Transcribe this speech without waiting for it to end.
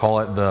call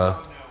it the...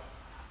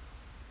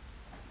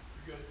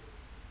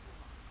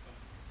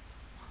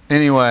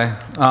 Anyway,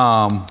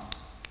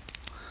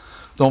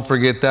 don't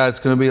forget that. It's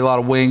going to be a lot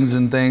of wings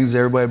and things.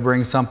 Everybody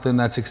brings something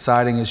that's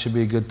exciting. It should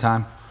be a good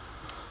time.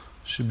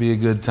 Should be a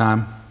good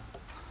time.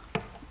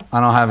 I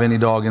don't have any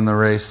dog in the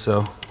race,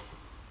 so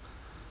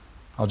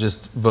I'll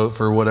just vote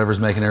for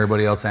whatever's making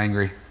everybody else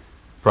angry,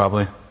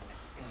 probably.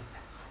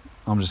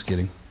 I'm just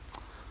kidding.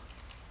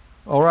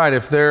 All right,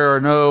 if there are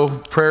no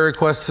prayer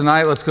requests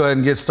tonight, let's go ahead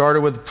and get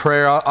started with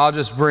prayer. I'll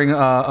just bring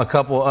a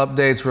couple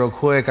updates real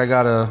quick. I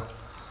got a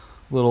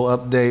little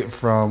update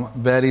from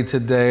Betty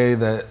today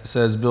that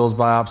says Bill's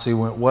biopsy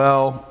went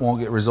well, won't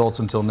get results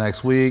until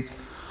next week.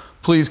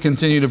 Please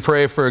continue to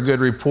pray for a good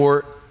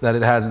report that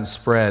it hasn't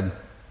spread.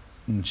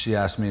 And she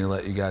asked me to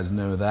let you guys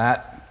know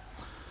that.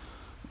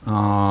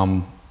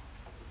 How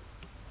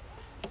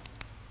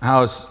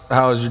is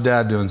your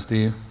dad doing,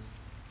 Steve?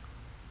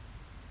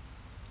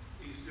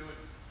 He's doing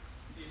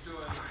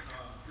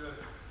good.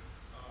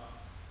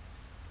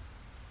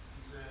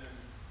 He's in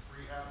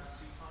rehab at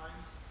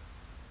Seapines,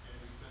 and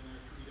he's been there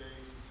 3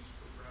 days, and he's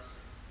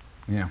progressing.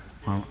 Yeah.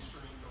 Gaining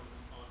strength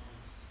on his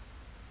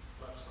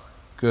left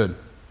side. Good.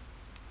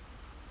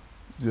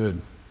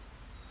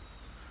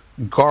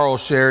 And Carl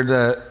shared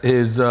that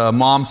his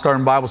mom's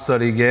starting Bible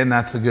study again.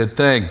 That's a good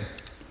thing.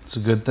 It's a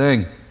good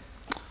thing.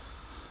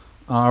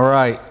 All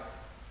right.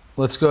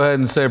 Let's go ahead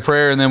and say a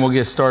prayer, and then we'll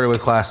get started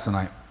with class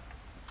tonight.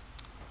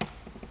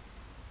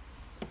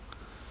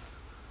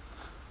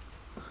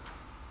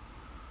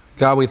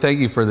 God, we thank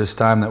you for this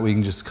time that we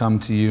can just come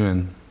to you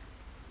and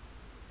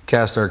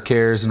cast our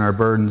cares and our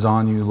burdens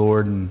on you,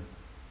 Lord. And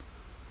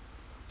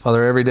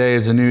Father, every day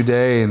is a new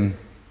day, and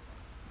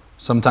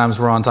sometimes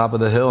we're on top of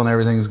the hill and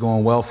everything's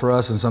going well for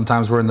us, and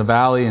sometimes we're in the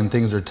valley and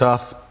things are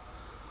tough.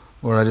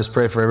 Lord, I just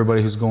pray for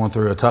everybody who's going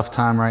through a tough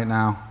time right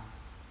now,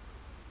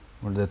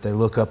 Lord, that they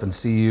look up and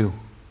see you,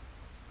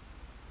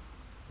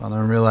 Father,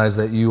 and realize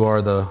that you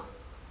are the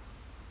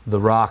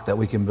rock that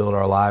we can build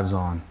our lives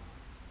on,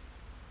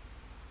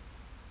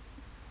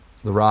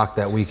 the rock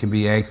that we can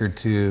be anchored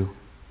to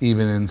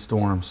even in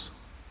storms.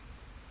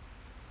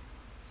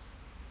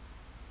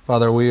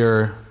 Father, we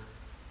are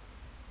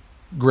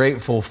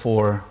grateful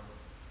for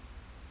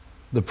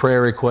the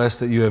prayer requests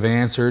that you have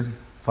answered.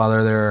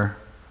 Father, there are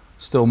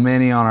still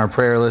many on our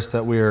prayer list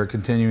that we are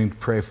continuing to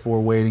pray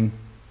for, waiting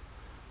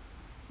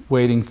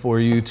for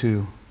you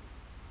to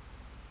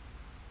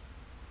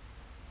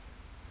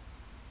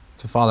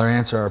Father,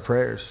 answer our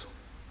prayers.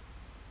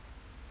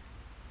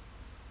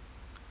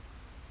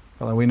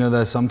 Father, we know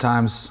that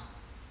sometimes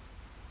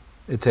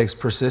it takes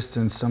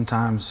persistence.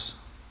 Sometimes,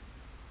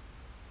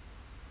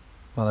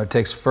 Father, it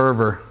takes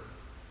fervor.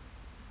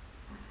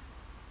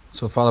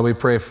 So, Father, we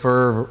pray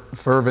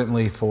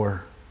fervently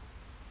for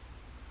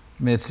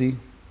Mitzi.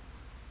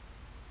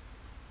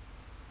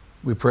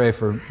 We pray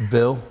for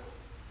Bill.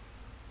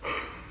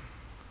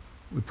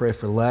 We pray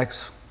for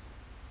Lex.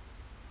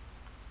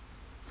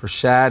 For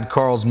Shad,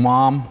 Carl's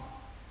mom.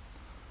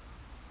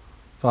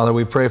 Father,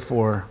 we pray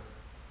for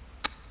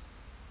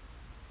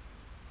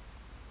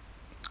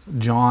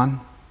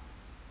John.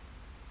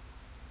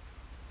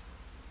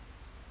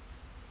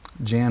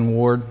 Jan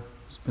Ward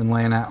has been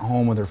laying at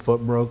home with her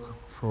foot broke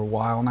for a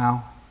while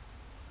now.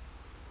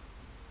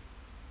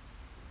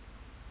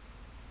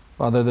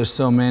 Father, there's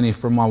so many.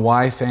 For my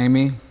wife,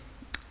 Amy,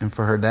 and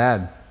for her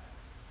dad,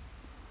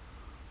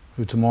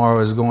 who tomorrow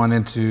is going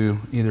into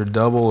either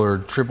double or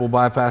triple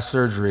bypass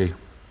surgery.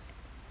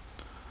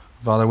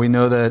 Father, we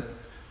know that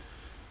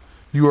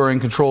you are in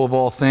control of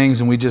all things,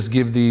 and we just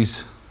give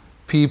these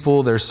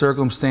people, their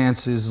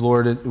circumstances,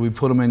 Lord, we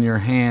put them in your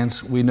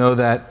hands. We know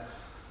that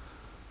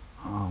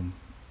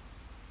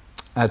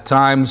at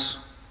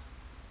times,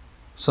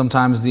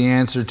 sometimes the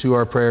answer to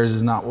our prayers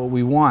is not what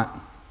we want.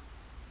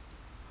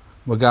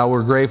 But God,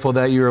 we're grateful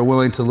that you are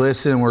willing to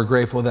listen, and we're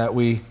grateful that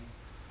we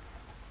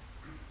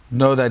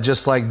know that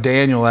just like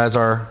Daniel, as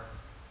our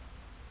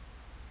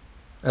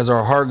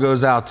heart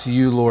goes out to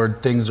you,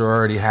 Lord, things are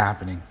already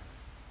happening.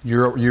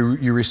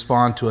 You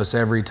respond to us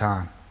every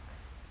time.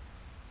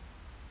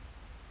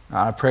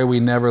 I pray we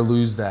never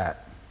lose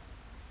that.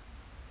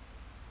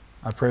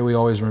 I pray we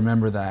always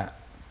remember that.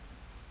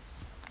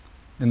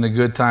 In the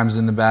good times,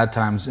 in the bad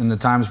times, in the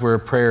times where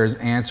prayer is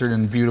answered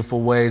in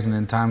beautiful ways, and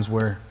in times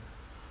where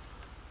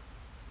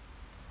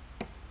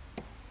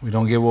we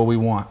don't get what we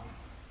want.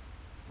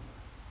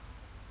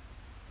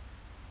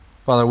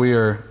 Father, we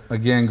are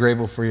again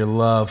grateful for your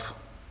love.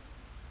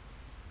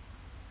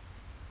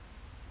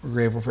 We're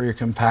grateful for your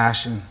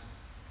compassion.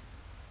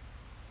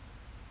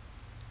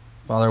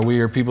 Father, we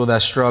are people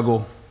that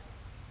struggle,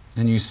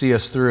 and you see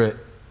us through it.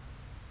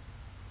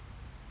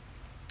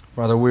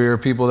 Father, we are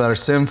people that are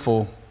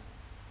sinful,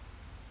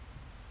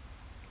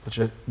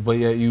 but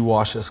yet you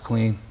wash us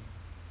clean.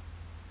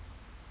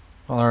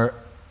 Father,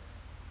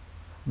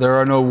 there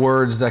are no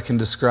words that can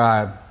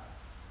describe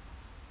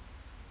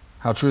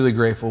how truly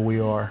grateful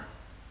we are.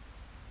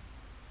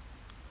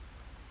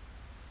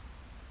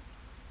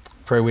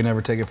 Pray we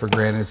never take it for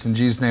granted. It's in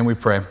Jesus' name we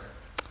pray.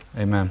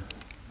 Amen.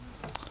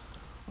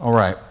 All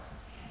right.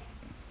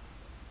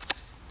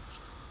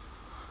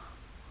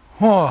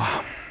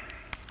 Oh.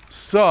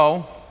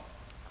 So,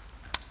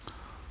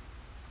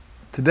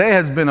 today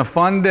has been a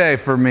fun day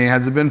for me.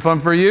 Has it been fun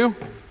for you?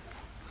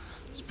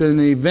 It's been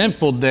an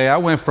eventful day. I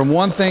went from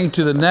one thing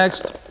to the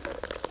next.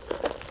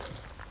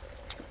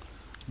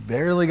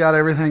 Barely got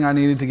everything I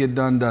needed to get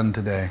done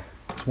today.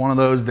 It's one of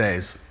those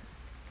days.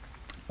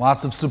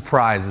 Lots of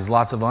surprises,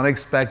 lots of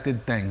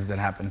unexpected things that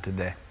happened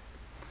today.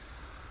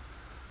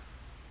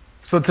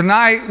 So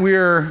tonight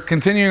we're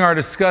continuing our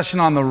discussion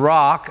on the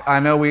rock.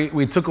 I know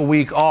we took a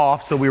week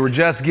off, so we were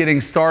just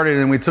getting started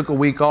and we took a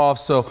week off.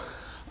 So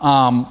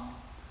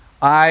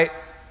I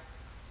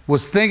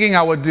was thinking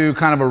I would do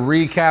kind of a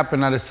recap,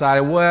 and I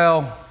decided,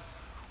 well,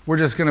 we're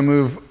just going to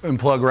move and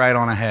plug right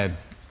on ahead.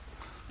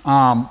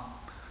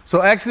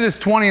 So Exodus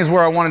 20 is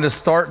where I wanted to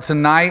start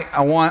tonight.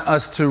 I want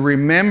us to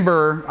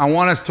remember, I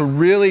want us to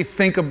really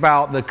think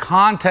about the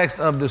context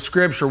of the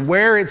scripture,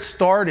 where it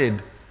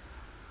started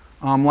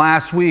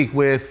last week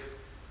with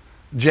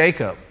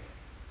Jacob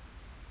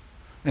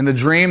and the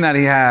dream that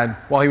he had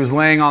while he was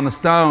laying on the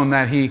stone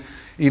that he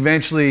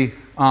eventually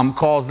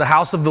calls the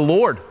house of the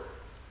Lord.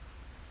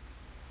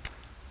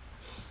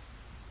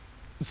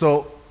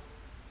 So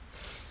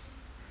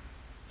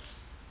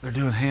they're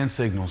doing hand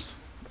signals.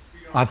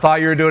 I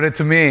thought you were doing it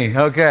to me.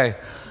 Okay.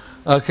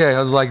 I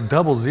was like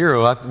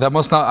 00. I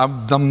must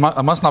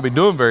not be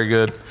doing very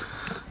good.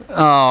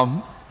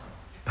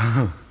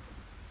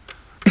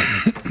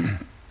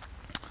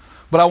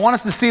 But I want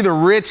us to see the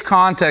rich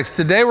context.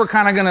 Today we're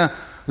kind of going to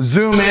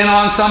zoom in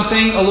on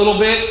something a little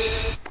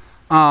bit.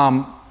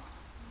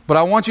 But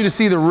I want you to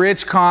see the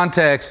rich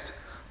context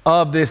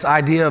of this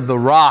idea of the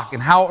rock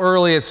and how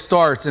early it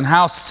starts and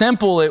how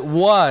simple it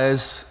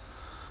was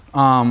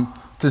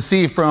to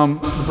see from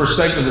the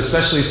perspective,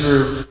 especially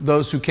through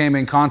those who came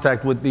in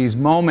contact with these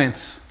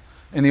moments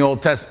in the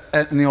Old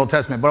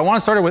Testament. But I want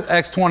to start it with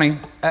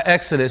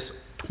Exodus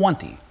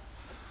 20.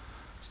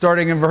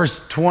 Starting in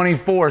verse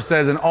 24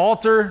 says, "An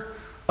altar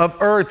of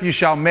earth you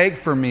shall make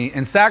for me,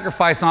 and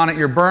sacrifice on it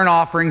your burnt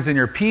offerings and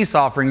your peace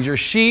offerings, your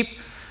sheep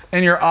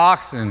and your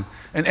oxen.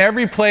 And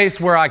every place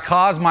where I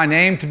cause my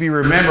name to be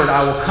remembered,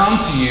 I will come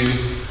to you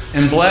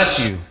and bless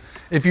you.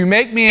 If you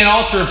make me an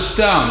altar of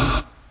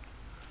stone,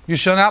 you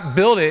shall not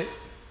build it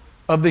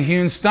of the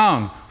hewn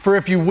stone. For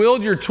if you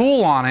wield your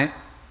tool on it,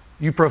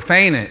 you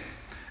profane it.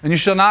 And you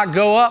shall not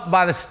go up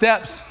by the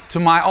steps to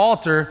my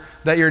altar,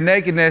 that your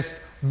nakedness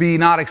be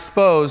not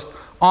exposed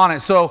on it."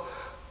 So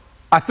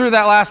I threw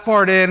that last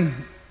part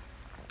in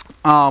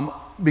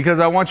because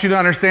I want you to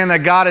understand that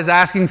God is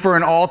asking for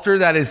an altar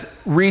that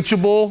is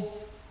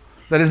reachable,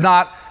 that is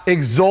not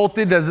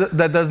exalted,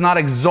 that does not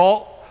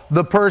exalt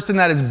the person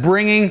that is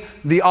bringing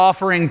the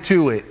offering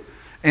to it.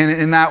 And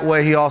in that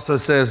way, he also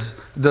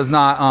says, does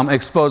not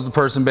expose the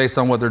person based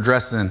on what they're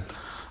dressed in.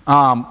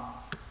 But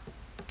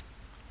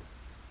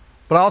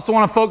I also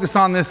want to focus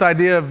on this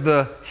idea of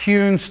the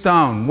hewn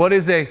stone. What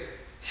is a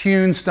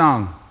hewn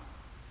stone?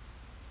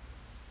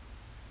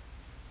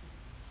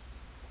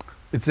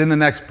 It's in the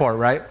next part,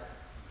 right?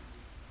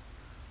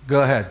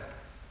 Go ahead,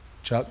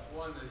 Chuck.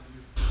 One that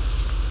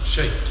you've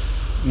shaped.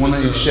 One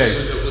that you've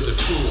shaped. With a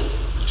tool,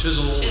 a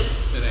chisel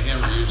and a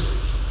hammer usually.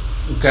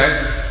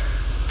 Okay.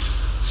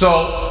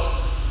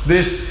 So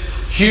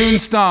this hewn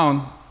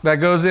stone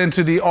that goes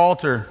into the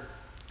altar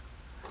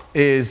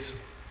is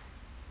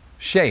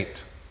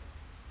shaped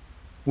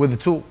with a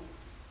tool.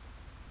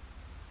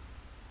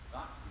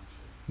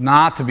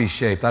 Not to be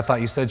shaped. I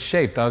thought you said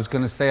shaped. I was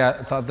going to say, I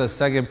thought the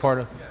second part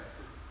of...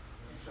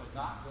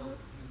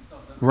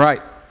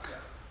 Right.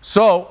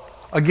 So,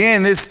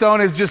 again, this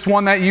stone is just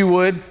one that you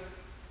would...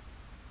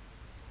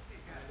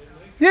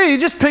 Yeah, you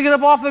just pick it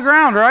up off the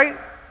ground, right?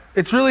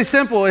 It's really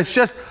simple. It's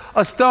just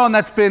a stone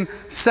that's been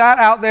sat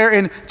out there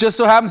and just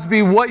so happens to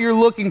be what you're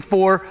looking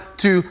for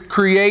to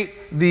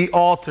create the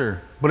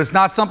altar. But it's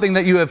not something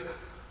that you have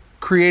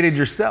created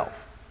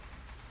yourself.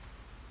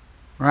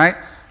 Right?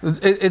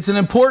 It's an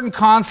important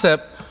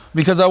concept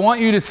because I want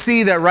you to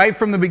see that right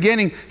from the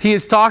beginning, he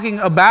is talking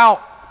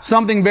about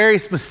something very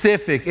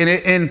specific.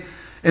 And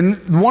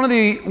one of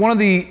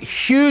the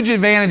huge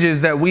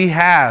advantages that we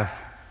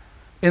have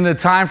in the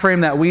time frame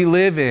that we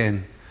live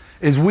in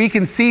is we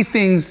can see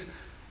things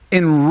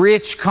in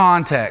rich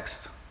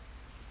context.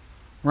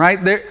 Right?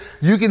 There,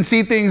 you can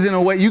see things in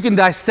a way, you can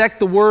dissect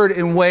the word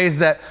in ways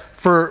that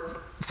for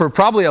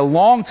probably a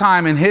long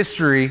time in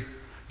history,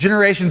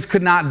 generations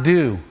could not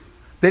do.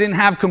 They didn't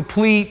have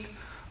complete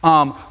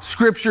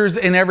scriptures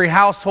in every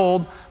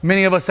household.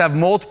 Many of us have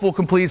multiple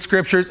complete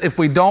scriptures. If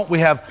we don't, we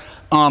have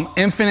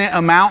infinite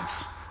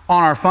amounts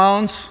on our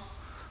phones.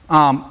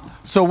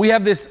 So we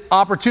have this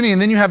opportunity,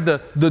 and then you have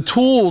the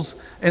tools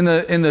and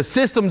the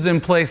systems in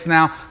place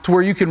now to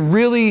where you can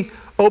really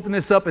open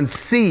this up and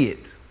see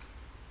it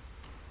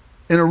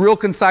in a real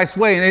concise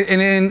way.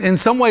 And in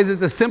some ways,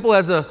 it's as simple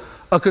as a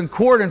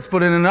concordance,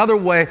 but in another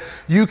way,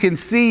 you can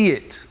see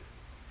it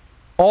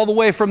all the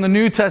way from the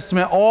New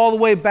Testament, all the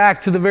way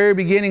back to the very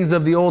beginnings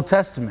of the Old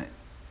Testament.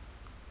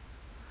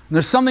 And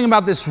there's something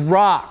about this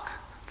rock.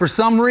 for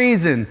some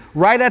reason,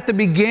 right at the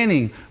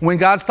beginning, when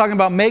God's talking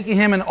about making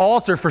him an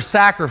altar for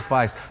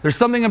sacrifice, there's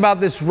something about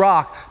this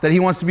rock that he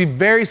wants to be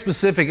very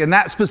specific. And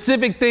that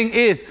specific thing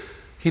is,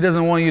 he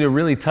doesn't want you to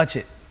really touch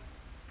it.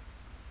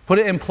 Put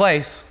it in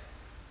place.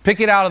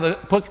 Pick it out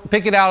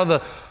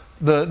of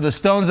the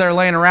stones that are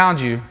laying around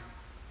you.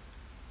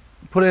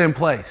 Put it in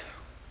place.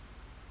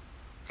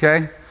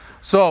 Okay?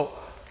 So,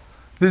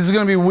 this is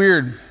going to be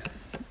weird.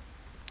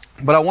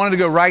 But I wanted to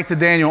go right to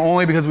Daniel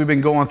only because we've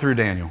been going through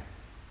Daniel.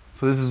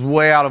 So this is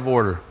way out of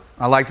order.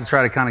 I like to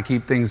try to kind of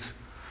keep things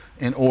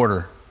in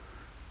order.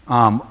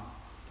 But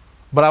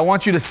I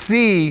want you to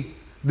see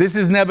this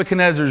is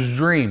Nebuchadnezzar's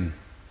dream.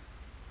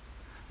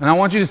 And I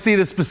want you to see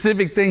the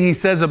specific thing he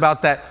says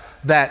about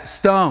that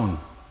stone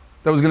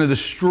that was going to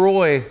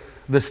destroy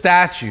the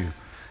statue.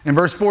 In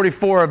verse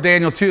 44 of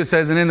Daniel 2, it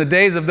says, "And in the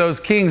days of those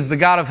kings, the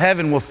God of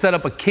heaven will set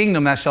up a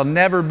kingdom that shall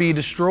never be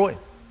destroyed."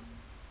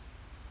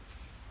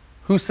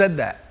 Who said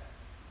that?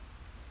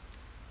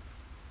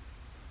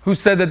 Who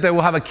said that they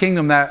will have a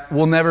kingdom that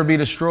will never be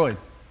destroyed?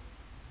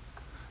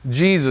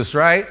 Jesus,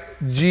 right?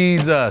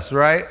 Jesus,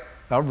 right?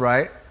 All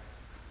right.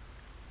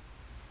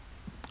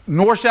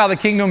 "Nor shall the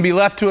kingdom be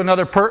left to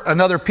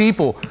another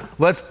people."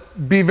 Let's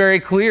be very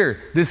clear.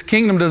 This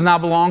kingdom does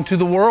not belong to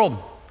the world.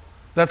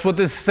 That's what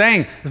this is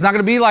saying. It's not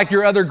going to be like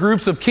your other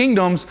groups of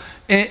kingdoms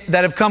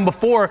that have come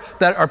before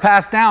that are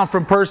passed down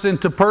from person,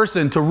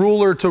 to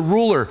ruler to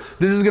ruler.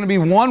 This is going to be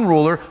one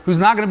ruler who's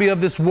not going to be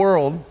of this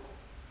world.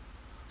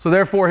 So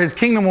therefore, his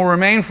kingdom will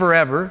remain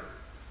forever.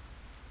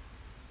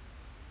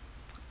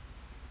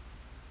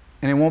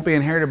 And it won't be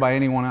inherited by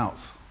anyone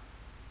else.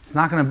 It's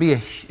not going to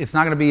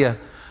be a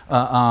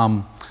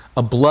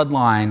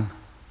bloodline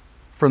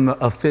from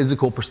a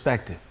physical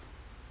perspective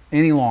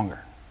any longer.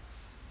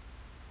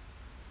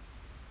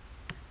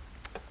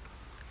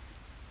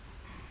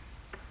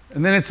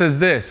 And then it says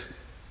this: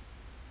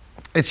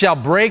 "It shall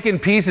break in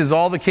pieces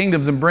all the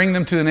kingdoms and bring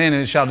them to an end,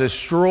 and it shall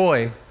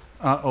destroy,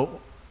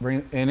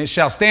 and it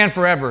shall stand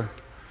forever,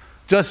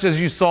 just as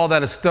you saw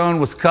that a stone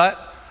was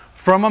cut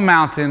from a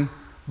mountain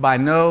by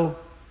no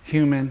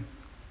human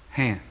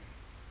hand."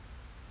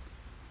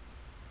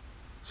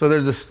 So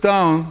there's a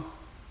stone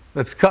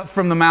that's cut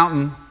from the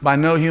mountain by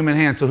no human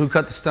hand. So who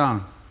cut the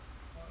stone?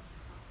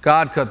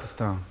 God cut the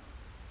stone.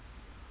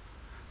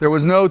 There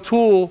was no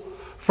tool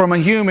from a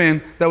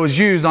human that was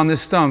used on this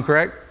stone,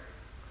 correct?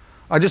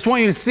 I just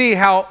want you to see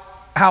how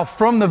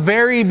from the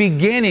very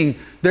beginning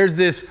there's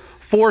this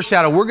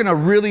foreshadow. We're going to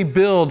really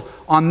build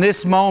on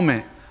this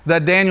moment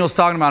that Daniel's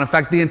talking about. In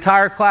fact, the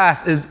entire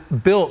class is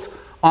built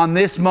on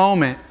this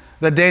moment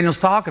that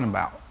Daniel's talking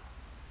about.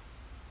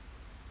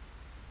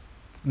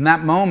 And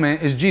that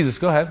moment is Jesus.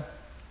 Go ahead.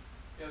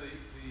 Yeah,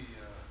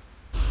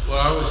 what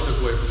I always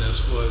took away from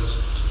this was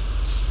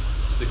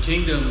the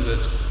kingdom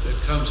that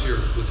comes here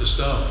with the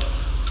stone.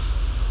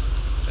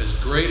 As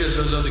great as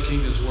those other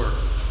kingdoms were,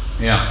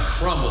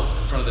 crumble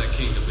in front of that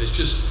kingdom. It's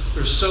just,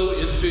 they're so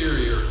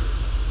inferior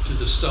to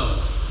the stone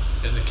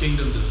and the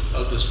kingdom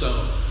of the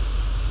stone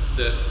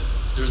that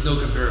there's no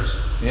comparison.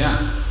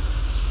 Yeah.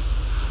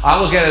 I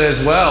look at it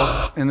as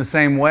well in the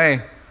same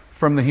way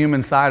from the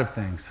human side of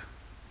things.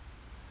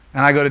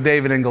 And I go to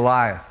David and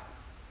Goliath.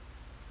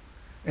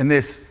 And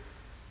these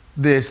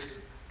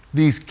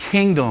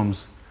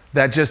kingdoms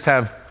that just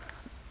have,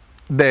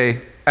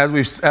 as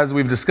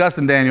we've discussed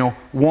in Daniel,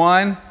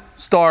 one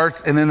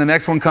starts and then the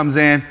next one comes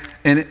in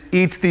and it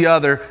eats the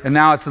other, and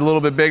now it's a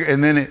little bit bigger,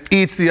 and then it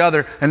eats the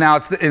other, and now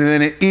and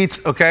then it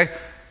eats, okay?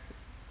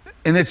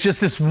 And it's just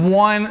this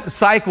one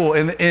cycle.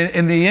 And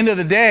in the end of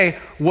the day,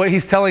 what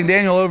he's telling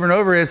Daniel over and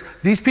over is,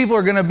 these people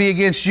are going to be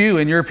against you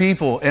and your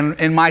people and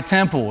in my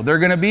temple. They're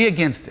going to be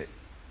against it.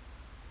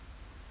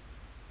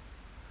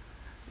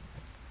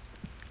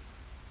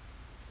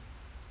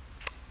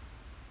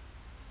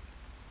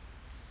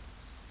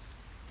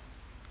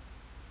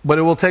 But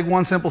it will take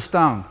one simple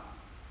stone.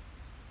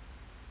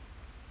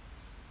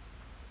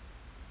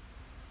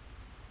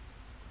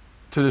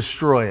 To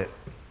destroy it.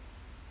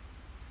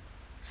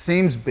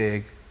 Seems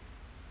big.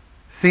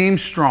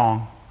 Seems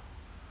strong.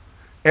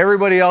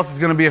 Everybody else is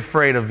going to be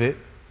afraid of it.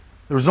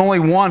 There was only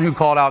one who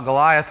called out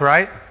Goliath,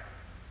 right?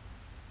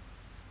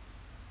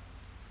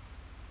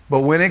 But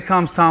when it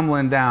comes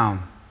tumbling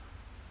down,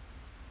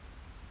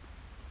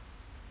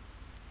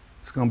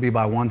 it's going to be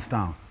by one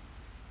stone.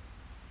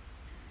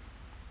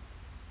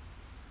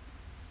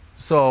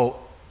 So,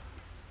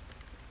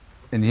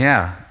 and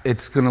yeah,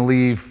 it's going to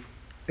leave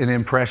an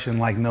impression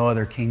like no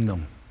other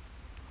kingdom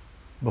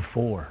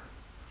before.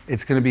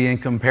 It's going to be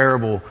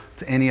incomparable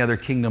to any other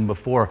kingdom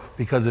before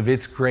because of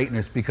its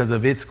greatness, because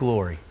of its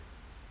glory.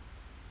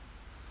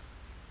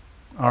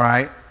 All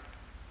right.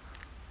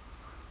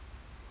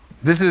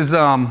 This is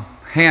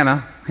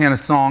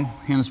Hannah's song,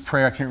 Hannah's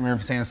prayer. I can't remember if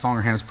it's Hannah's song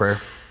or Hannah's prayer.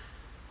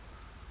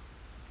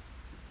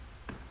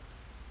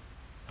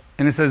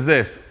 And it says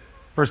this,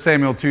 1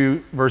 Samuel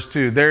 2, verse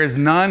 2, "There is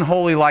none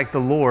holy like the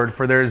Lord,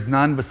 for there is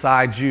none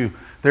besides you.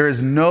 There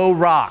is no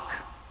rock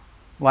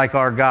like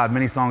our God."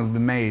 Many songs have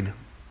been made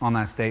on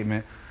that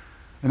statement.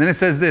 And then it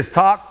says this,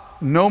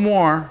 "Talk no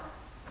more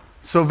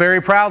so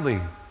very proudly.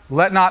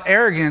 Let not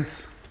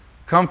arrogance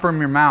come from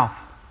your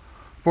mouth.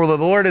 For the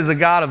Lord is a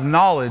God of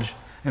knowledge,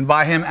 and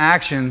by him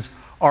actions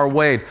are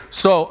weighed.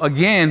 So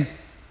again,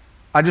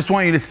 I just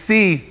want you to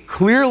see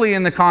clearly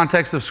in the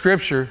context of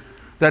Scripture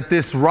that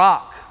this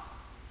rock,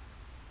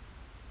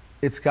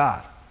 it's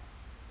God.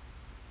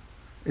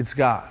 It's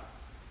God.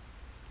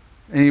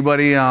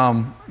 Anybody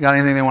got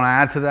anything they want to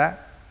add to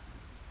that?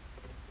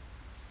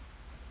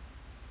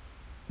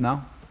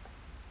 No?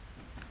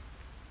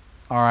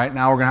 All right,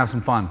 now we're going to have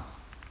some fun.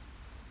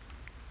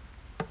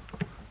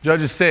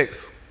 Judges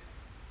 6.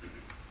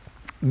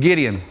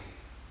 Gideon.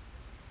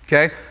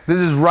 Okay? This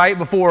is right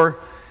before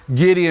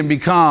Gideon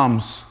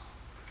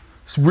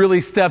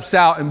really steps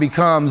out and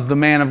becomes the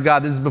man of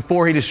God. This is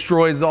before he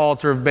destroys the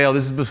altar of Baal.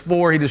 This is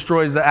before he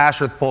destroys the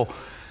Asherah pole.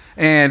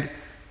 And,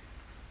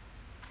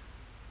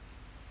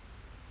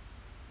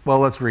 well,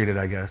 let's read it,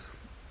 I guess.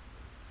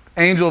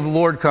 Angel of the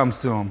Lord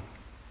comes to him.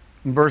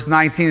 In verse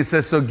 19 it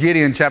says, so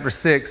Gideon, chapter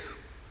 6,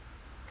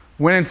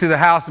 went into the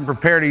house and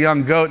prepared a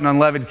young goat and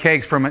unleavened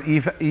cakes from an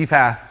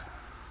ephah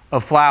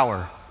of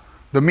flour.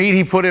 The meat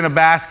he put in a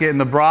basket, and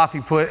the broth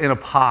he put in a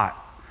pot,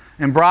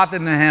 and brought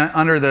them to him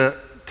under the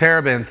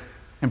terebinth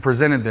and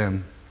presented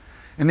them.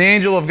 And the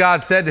angel of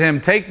God said to him,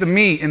 take the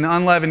meat and the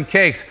unleavened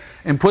cakes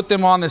and put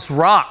them on this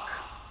rock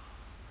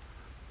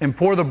and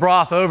pour the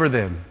broth over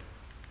them.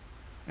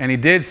 And he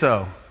did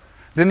so.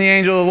 Then the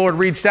angel of the Lord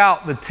reached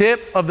out the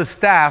tip of the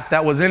staff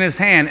that was in his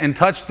hand and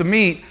touched the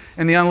meat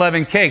and the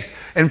unleavened cakes.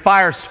 And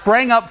fire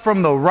sprang up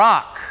from the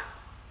rock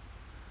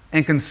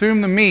and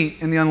consumed the meat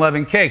and the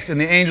unleavened cakes. And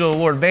the angel of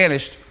the Lord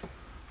vanished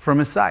from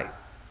his sight.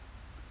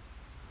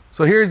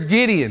 So here's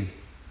Gideon.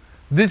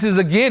 This is,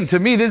 again, to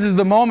me, this is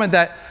the moment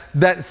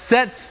that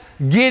sets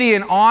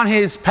Gideon on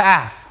his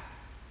path.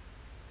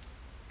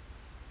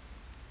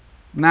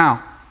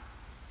 Now,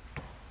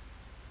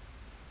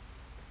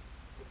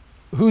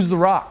 who's the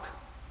rock?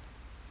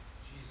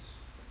 Jesus.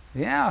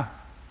 Yeah.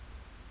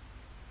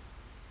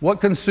 What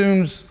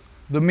consumes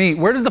the meat?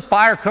 Where does the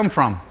fire come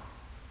from?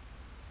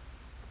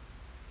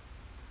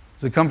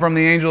 Does it come from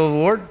the angel of the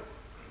Lord? It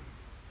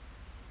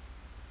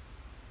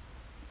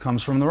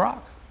comes from the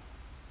rock.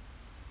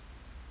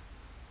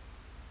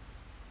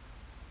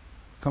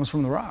 It comes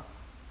from the rock.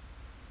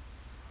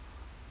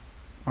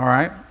 All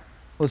right.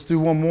 Let's do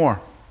one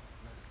more.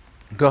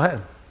 Go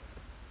ahead.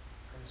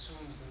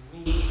 Consumes the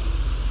meat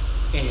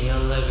and the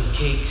unleavened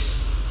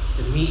cakes.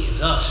 The meat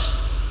is us.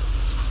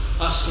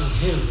 Us and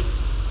him.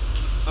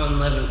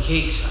 Unleavened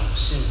cakes, our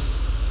sin.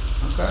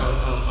 Okay.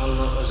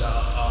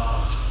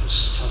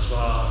 Talks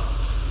about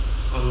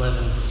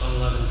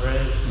unleavened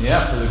bread.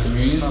 Yeah, for the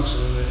communion. Talks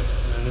in the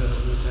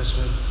New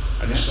Testament.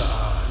 I just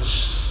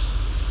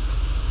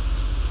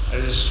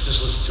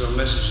listened to a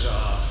message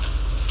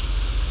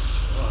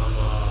from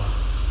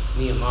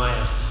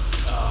Nehemiah,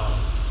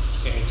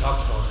 and he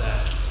talked about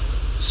that.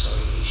 So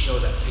he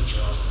showed that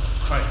picture of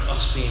Christ,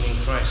 us being in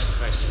Christ and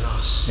Christ in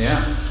us.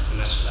 Yeah. And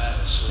that's what that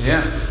is. So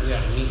Yeah. We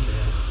got to meet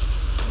there.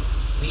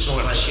 Meat's So I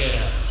want like, to share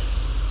that.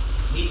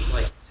 meat's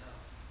like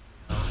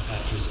tough.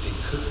 After it's been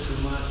cooked too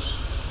much,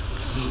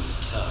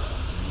 meat's tough.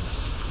 And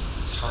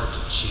it's hard to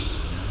chew,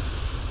 you know.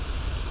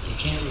 You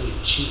can't really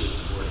chew with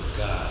the Word of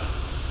God.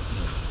 It's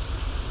been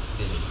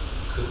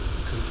cooked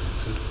and cooked and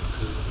cooked and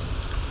cooked and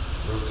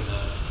broken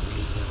up and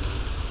reassembled.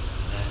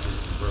 And after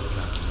it's been broken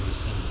up and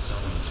reassembled so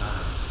many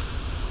times,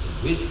 the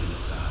wisdom of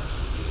God is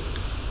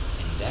revealed.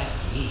 And that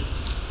meat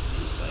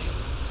is like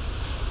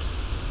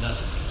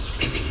nothing can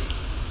destroy it.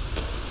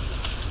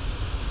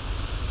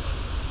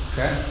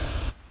 Okay.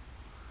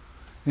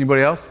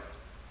 Anybody else?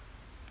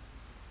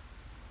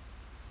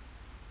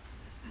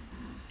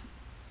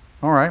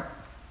 All right.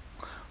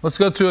 Let's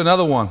go to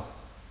another one.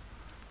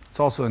 It's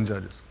also in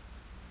Judges.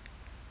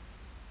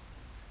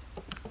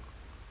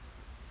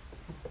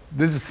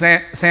 This is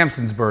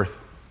Samson's birth.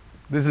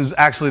 This is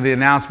actually the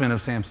announcement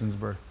of Samson's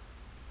birth.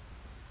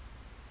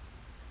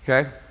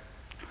 Okay?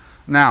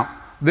 Now,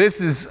 this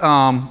is,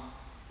 I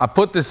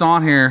put this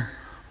on here,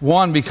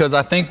 one, because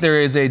I think there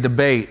is a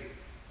debate.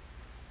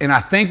 And I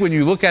think when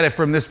you look at it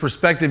from this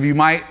perspective, you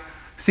might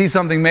see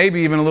something maybe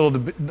even a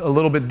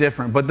little bit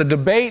different. But the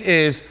debate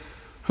is,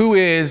 who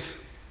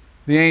is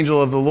the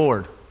angel of the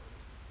Lord?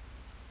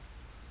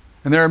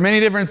 And there are many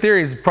different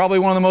theories. Probably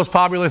one of the most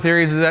popular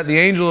theories is that the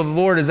angel of the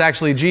Lord is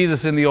actually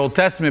Jesus in the Old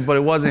Testament, but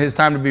it wasn't his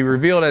time to be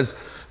revealed as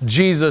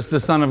Jesus, the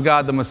Son of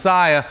God, the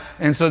Messiah.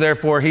 And so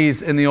therefore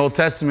he's in the Old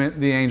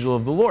Testament, the angel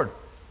of the Lord.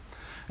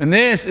 And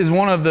this is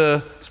one of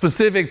the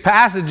specific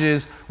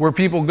passages where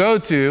people go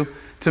to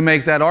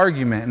make that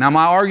argument. Now,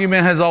 my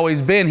argument has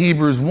always been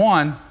Hebrews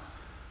 1,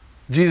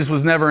 Jesus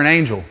was never an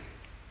angel.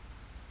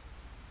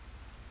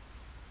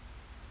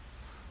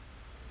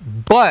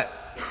 But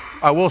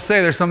I will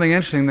say there's something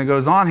interesting that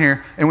goes on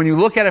here. And when you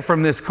look at it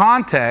from this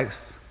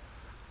context,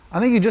 I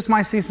think you just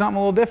might see something a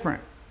little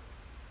different.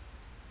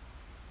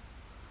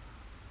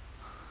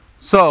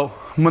 So,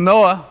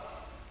 Manoah,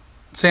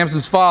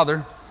 Samson's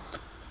father,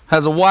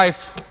 has a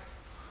wife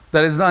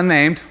that is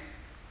unnamed,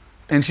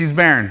 and she's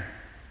barren.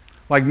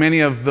 Like many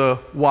of the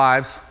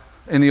wives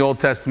in the Old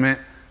Testament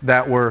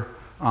that were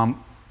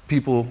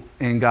people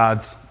in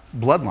God's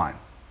bloodline.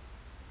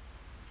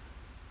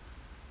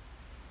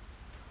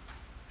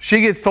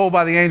 She gets told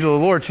by the angel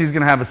of the Lord she's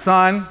going to have a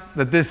son,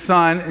 that this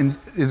son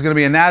is going to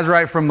be a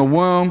Nazirite from the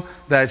womb,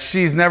 that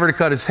she's never to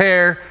cut his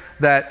hair,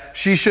 that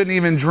she shouldn't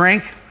even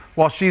drink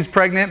while she's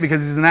pregnant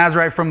because he's a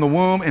Nazirite from the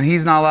womb and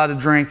he's not allowed to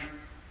drink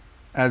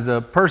as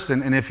a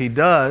person. And if he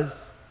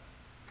does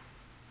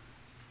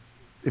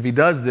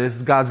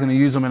this, God's going to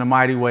use him in a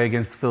mighty way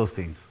against the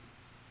Philistines.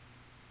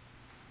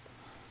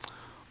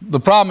 The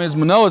problem is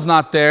Manoah's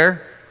not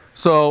there,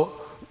 so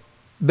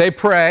they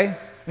pray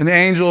and the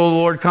angel of the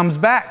Lord comes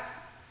back.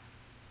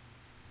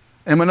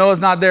 And Manoah's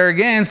not there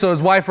again, so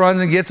his wife runs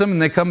and gets him,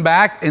 and they come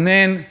back, and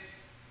then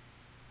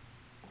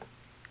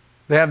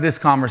they have this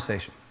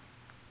conversation.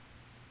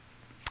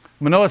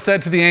 Manoah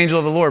said to the angel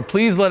of the Lord,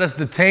 "Please let us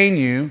detain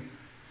you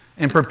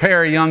and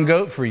prepare a young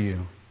goat for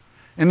you."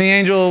 And the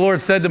angel of the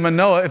Lord said to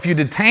Manoah, "If you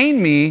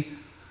detain me,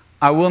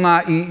 I will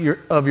not eat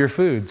of your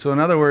food." So in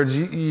other words,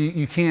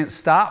 you can't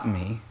stop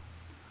me.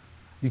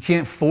 You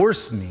can't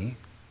force me.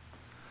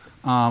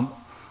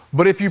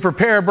 But if you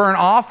prepare a burnt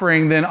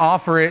offering, then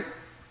offer it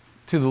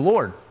to the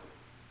Lord.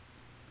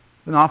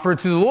 Then offer it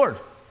to the Lord.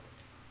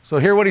 So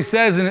hear what he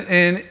says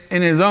in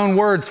his own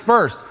words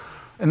first.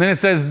 And then it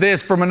says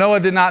this, "For Manoah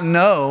did not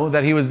know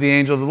that he was the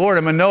angel of the Lord.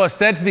 And Manoah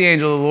said to the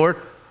angel of the Lord,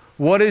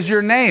 'What is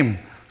your name?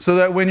 So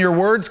that when your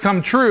words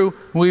come true,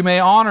 we may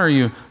honor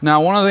you.'" Now,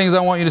 one of the things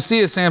I want you to see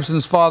is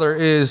Samson's father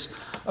is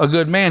a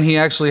good man. He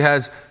actually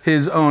has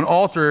his own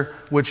altar,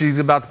 which he's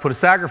about to put a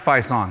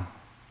sacrifice on.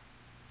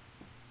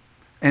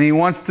 And he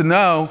wants to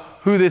know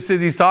who this is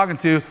he's talking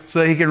to so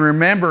that he can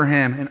remember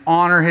him and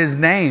honor his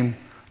name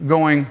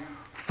going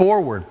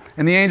forward.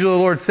 And the angel of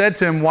the Lord said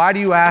to him, "Why do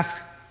you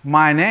ask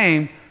my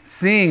name?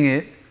 Seeing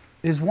it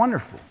is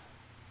wonderful."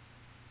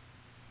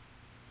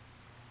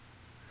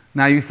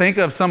 Now you think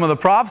of some of the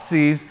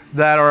prophecies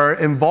that are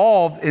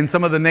involved in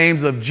some of the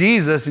names of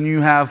Jesus, and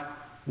you have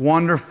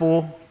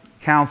Wonderful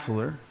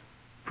Counselor,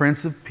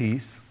 Prince of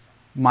Peace,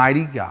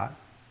 Mighty God.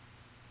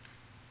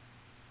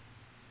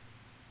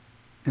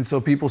 And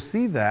so people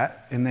see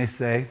that and they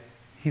say,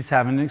 he's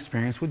having an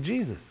experience with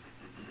Jesus.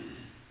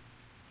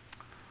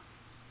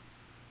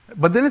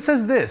 But then it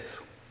says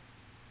this.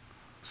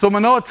 So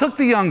Manoah took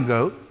the young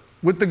goat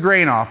with the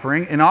grain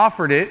offering and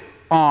offered it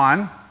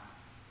on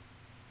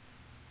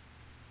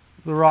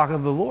the rock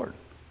of the Lord.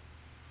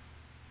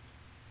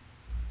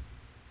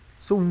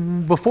 So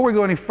before we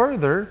go any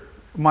further,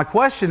 my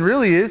question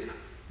really is,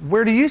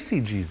 where do you see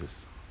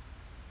Jesus?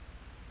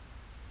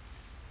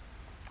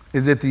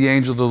 Is it the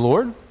angel of the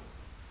Lord?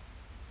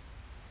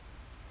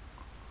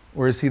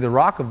 Or is he the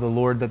rock of the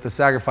Lord that the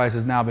sacrifice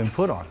has now been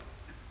put on?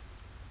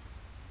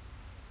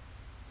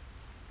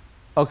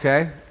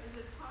 Okay. Is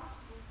it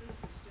possible this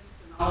is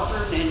just an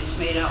altar and then it's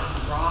made out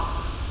of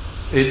rock?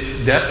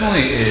 It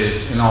definitely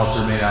is an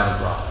altar made out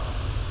of rock.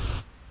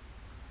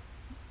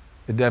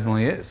 It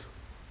definitely is.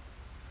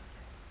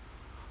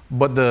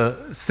 But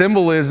the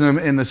symbolism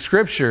in the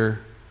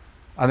scripture,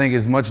 I think,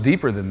 is much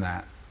deeper than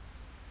that.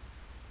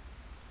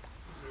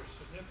 Is there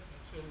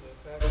significance in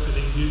the fact that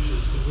he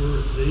uses the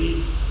word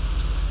 "thee"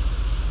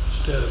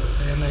 instead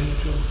of "an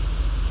angel"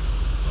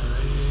 or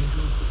 "a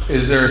angel"?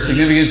 Is there a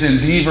significance in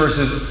the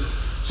versus...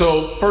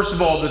 So, first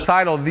of all, the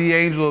title, "The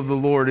Angel of the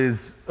Lord,"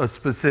 is a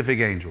specific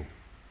angel.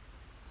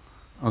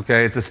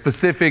 Okay, it's a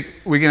specific,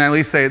 we can at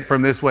least say it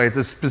from this way, it's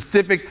a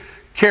specific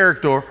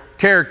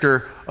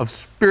character of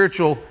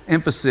spiritual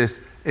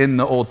emphasis in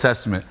the Old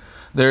Testament.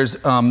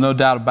 There's no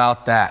doubt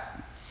about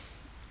that.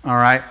 All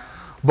right?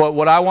 But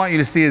what I want you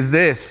to see is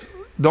this.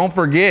 Don't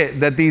forget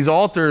that these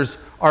altars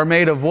are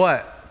made of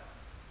what?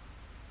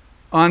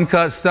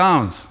 Uncut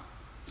stones.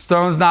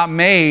 Stones not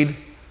made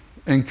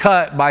and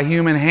cut by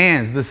human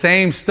hands. The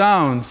same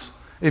stones,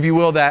 if you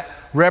will, that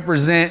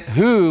represent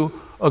who,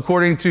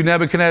 according to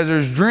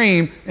Nebuchadnezzar's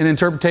dream and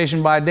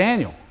interpretation by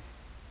Daniel?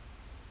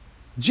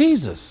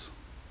 Jesus.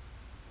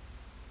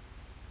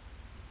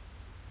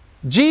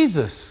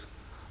 Jesus.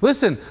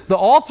 Listen, the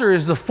altar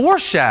is the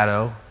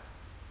foreshadow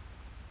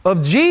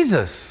of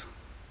Jesus.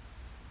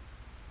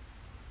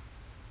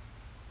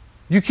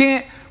 You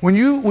can't, when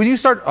you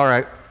start, all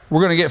right,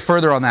 we're going to get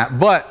further on that.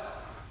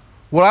 But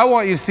what I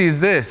want you to see is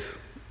this.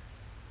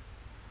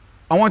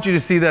 I want you to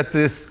see that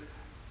this,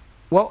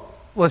 well,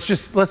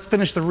 let's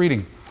finish the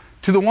reading.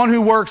 To the one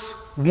who works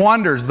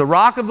wonders, the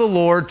rock of the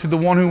Lord, to the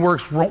one who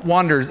works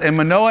wonders. And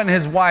Manoah and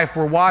his wife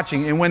were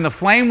watching. And when the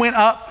flame went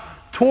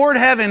up toward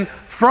heaven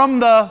from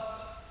the,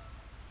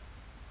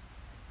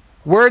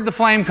 where'd the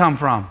flame come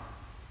from?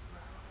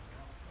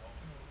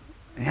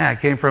 Yeah,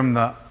 it came from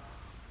the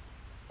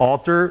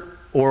altar,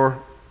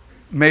 or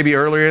maybe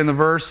earlier in the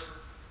verse,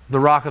 the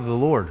rock of the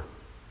Lord.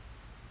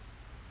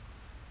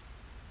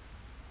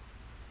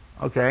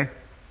 Okay.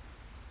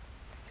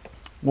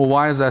 Well,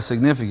 why is that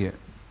significant?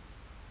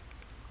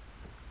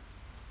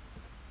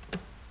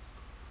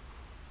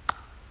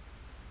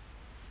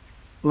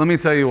 Let me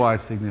tell you why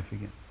it's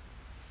significant.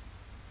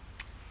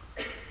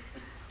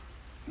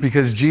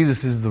 Because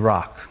Jesus is the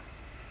rock.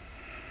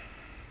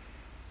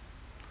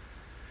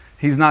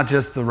 He's not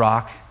just the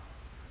rock.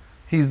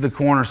 He's the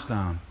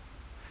cornerstone.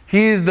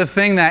 He is the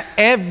thing that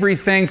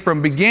everything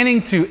from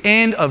beginning to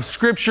end of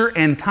Scripture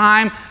and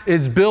time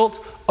is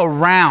built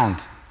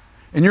around.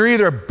 And you're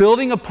either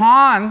building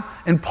upon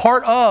and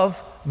part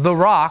of the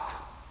rock,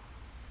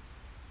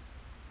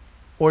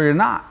 or you're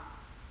not.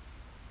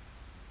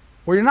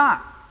 Or you're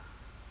not.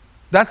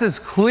 That's as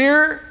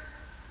clear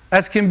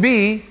as can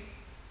be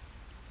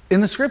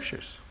in the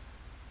Scriptures.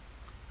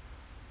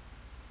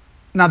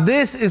 Now,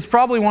 this is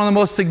probably one of the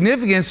most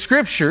significant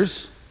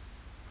Scriptures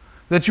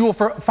that you will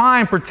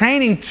find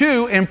pertaining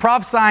to and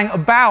prophesying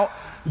about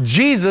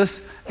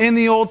Jesus in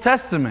the Old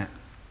Testament.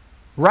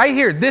 Right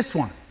here, this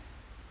one.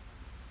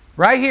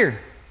 Right here.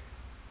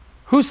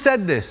 Who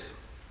said this?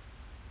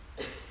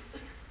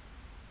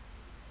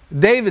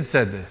 David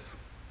said this.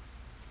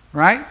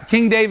 Right?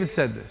 King David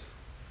said this.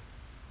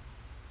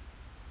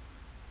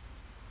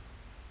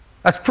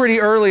 That's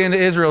pretty early into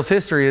Israel's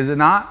history, is it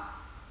not?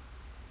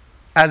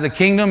 As a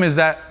kingdom,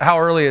 how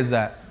early is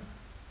that?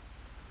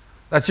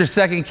 That's your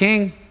second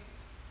king.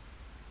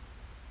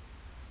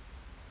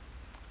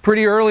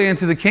 Pretty early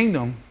into the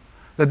kingdom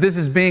that this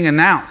is being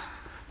announced.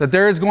 That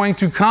there is going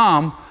to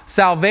come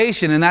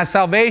salvation, and that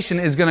salvation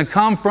is going to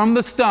come from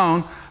the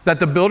stone that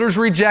the builders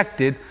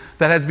rejected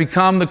that has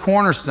become the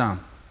cornerstone.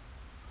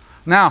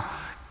 Now,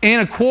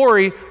 in a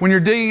quarry, when you're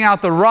digging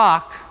out the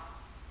rock,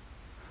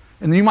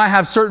 and you might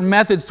have certain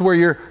methods to where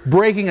you're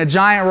breaking a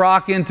giant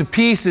rock into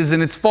pieces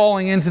and it's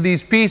falling into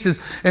these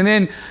pieces. And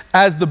then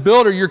as the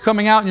builder, you're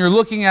coming out and you're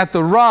looking at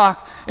the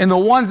rock and the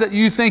ones that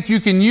you think you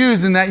can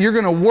use and that you're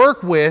going to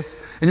work with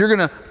and you're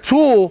going to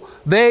tool,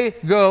 they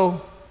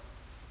go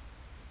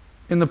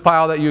in the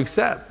pile that you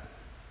accept.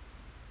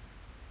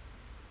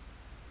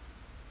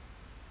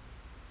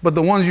 But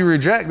the ones you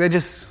reject,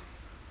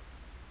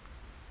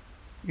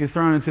 you're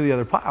thrown into the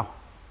other pile.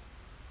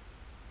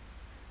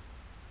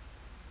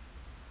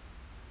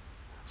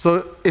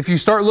 So if you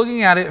start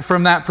looking at it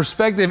from that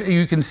perspective,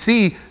 you can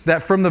see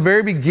that from the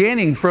very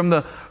beginning, from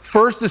the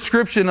first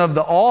description of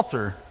the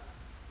altar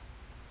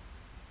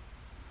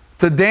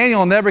to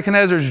Daniel and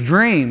Nebuchadnezzar's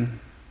dream,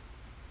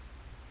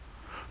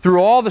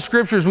 through all the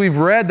scriptures we've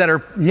read that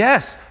are,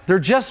 yes, they're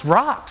just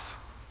rocks.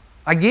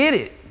 I get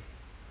it.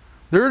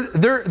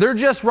 They're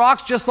just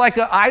rocks, just like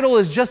an idol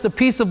is just a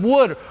piece of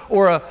wood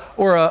or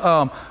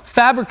a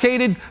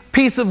fabricated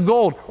piece of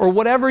gold or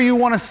whatever you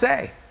want to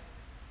say.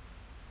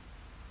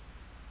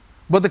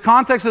 But the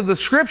context of the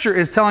Scripture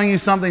is telling you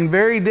something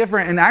very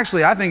different, and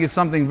actually I think it's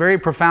something very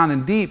profound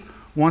and deep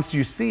once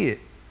you see it.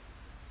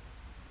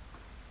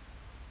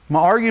 My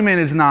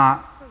argument is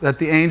not that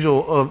the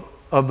angel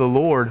of the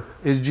Lord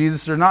is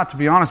Jesus or not, to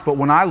be honest, but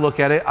when I look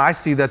at it, I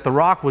see that the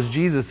rock was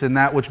Jesus in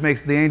that, which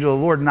makes the angel of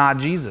the Lord not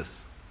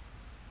Jesus.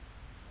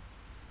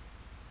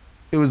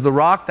 It was the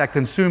rock that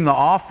consumed the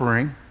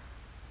offering,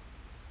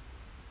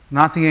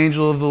 not the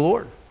angel of the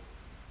Lord.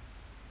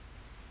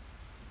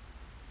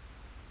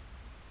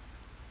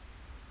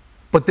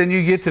 But then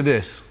you get to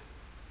this.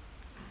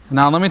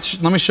 Now let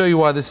me show you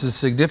why this is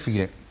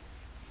significant.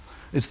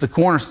 It's the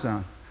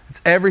cornerstone.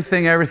 It's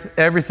everything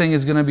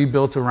is going to be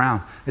built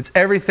around. It's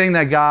everything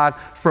that God,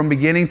 from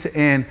beginning to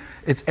end,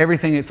 it's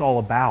everything it's all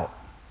about.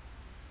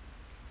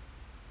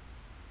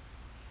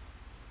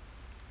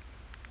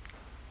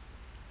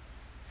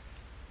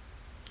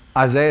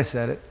 Isaiah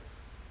said it.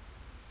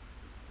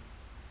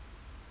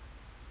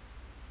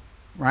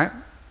 Right?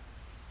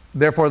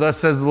 Therefore, thus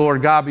says the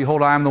Lord God,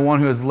 behold, I am the one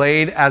who has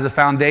laid as a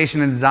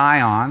foundation in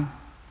Zion.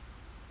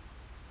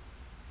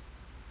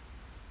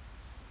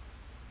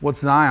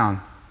 What's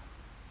Zion?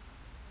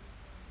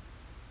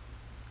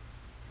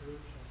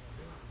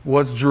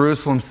 What's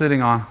Jerusalem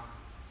sitting on?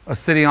 A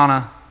city on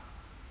a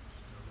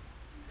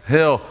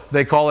hill.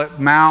 They call it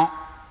Mount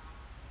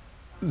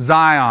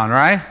Zion,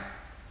 right?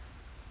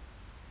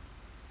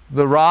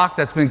 The rock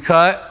that's been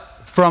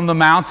cut from the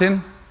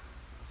mountain.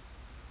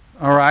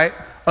 All right?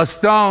 A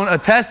stone, a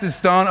tested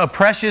stone, a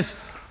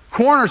precious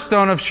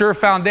cornerstone of sure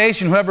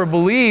foundation. Whoever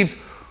believes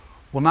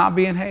will not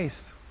be in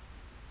haste.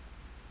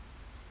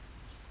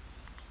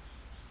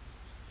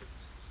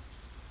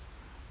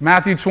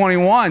 Matthew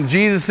 21,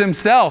 Jesus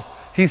himself,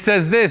 he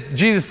says this.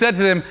 Jesus said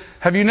to them,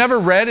 have you never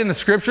read in the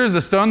scriptures, the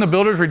stone the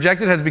builders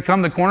rejected has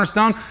become the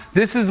cornerstone?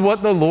 This is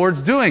what the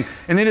Lord's doing,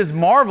 and it is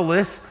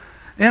marvelous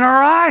in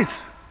our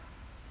eyes.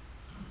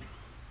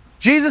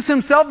 Jesus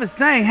himself is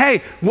saying, hey,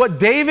 what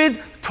David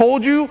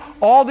told you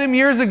all them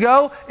years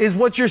ago is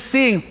what you're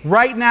seeing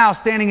right now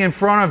standing in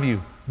front of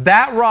you.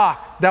 That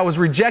rock that was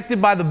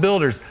rejected by the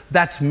builders,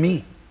 that's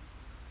me.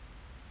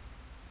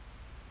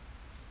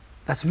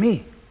 That's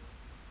me.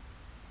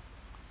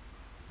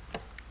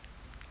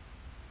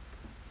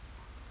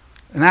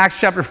 In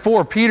Acts chapter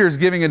 4, Peter is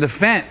giving a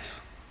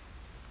defense.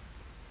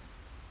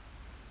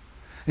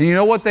 And you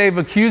know what they've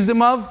accused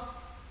him of?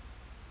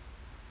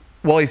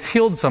 Well, he's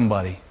healed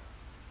somebody.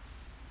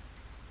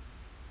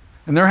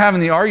 And they're having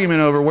the argument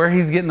over where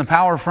he's getting the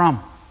power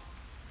from.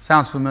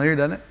 Sounds familiar,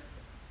 doesn't it?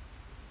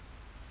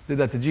 Did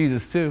that to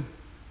Jesus too.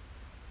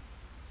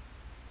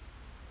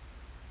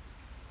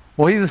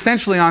 Well, he's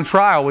essentially on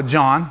trial with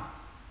John.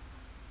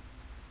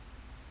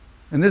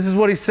 And this is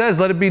what he says,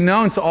 let it be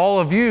known to all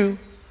of you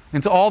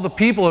and to all the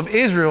people of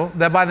Israel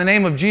that by the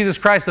name of Jesus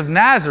Christ of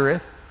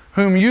Nazareth,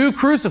 whom you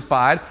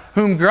crucified,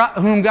 whom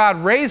God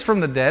raised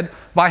from the dead,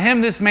 by him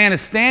this man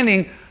is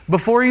standing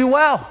before you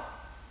well.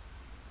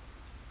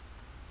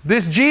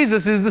 This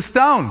Jesus is the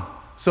stone.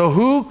 So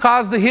who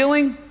caused the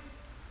healing?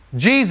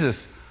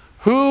 Jesus.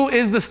 Who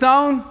is the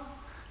stone?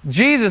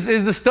 Jesus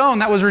is the stone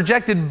that was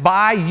rejected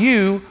by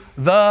you,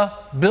 the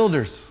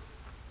builders,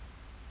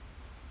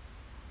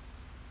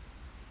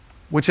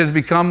 which has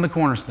become the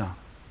cornerstone.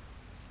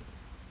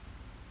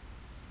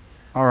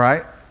 All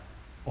right,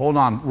 hold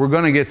on. We're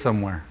going to get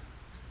somewhere.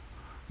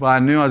 But I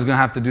knew I was going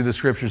to have to do the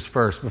scriptures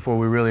first before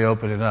we really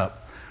open it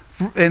up.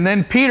 And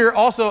then Peter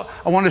also,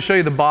 I wanted to show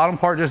you the bottom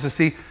part just to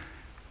see.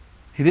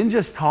 He didn't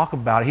just talk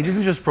about it. He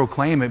didn't just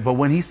proclaim it. But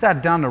when he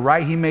sat down to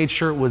write, he made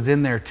sure it was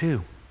in there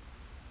too.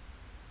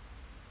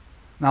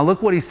 Now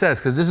look what he says,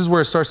 because this is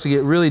where it starts to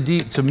get really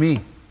deep to me.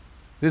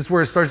 This is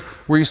where it starts,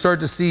 where you start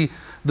to see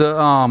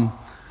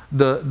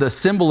the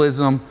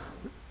symbolism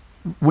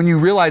when you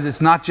realize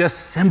it's not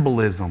just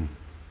symbolism.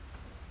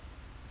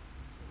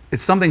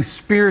 It's something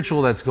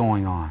spiritual that's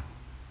going on.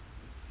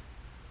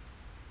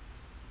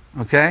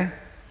 Okay?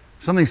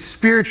 Something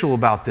spiritual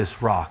about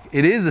this rock.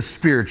 It is a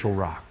spiritual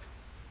rock.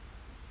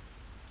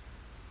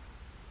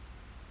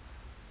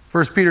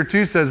 1 Peter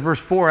 2 says,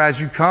 verse 4,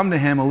 as you come to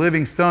him, a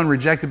living stone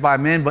rejected by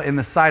men, but in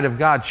the sight of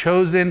God,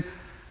 chosen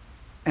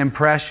and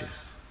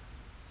precious.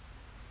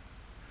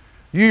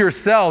 You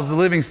yourselves, the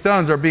living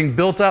stones, are being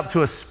built up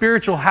to a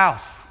spiritual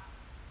house,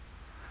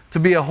 to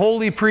be a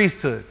holy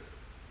priesthood,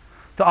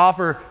 to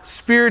offer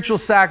spiritual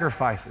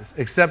sacrifices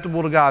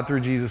acceptable to God through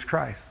Jesus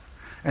Christ.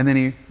 And then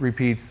he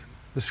repeats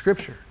the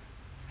scripture.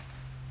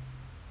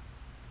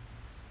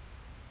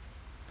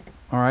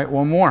 All right,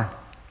 one more.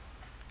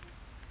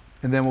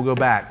 And then we'll go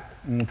back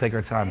and we'll take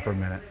our time for a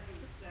minute.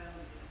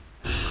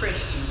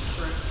 Christians,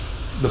 correct?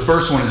 The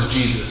first one is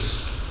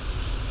Jesus.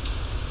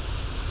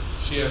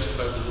 She asked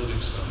about the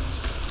living stones.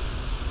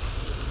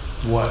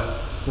 What?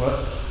 What?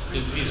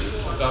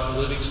 About the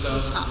living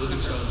stones. The living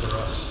stones are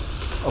us.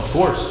 Of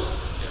course.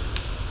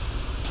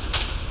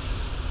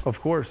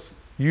 Of course.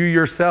 You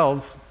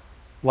yourselves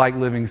like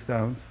living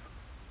stones.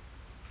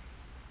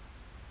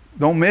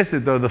 Don't miss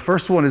it though. The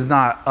first one is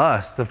not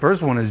us. The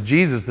first one is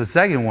Jesus. The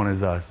second one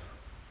is us.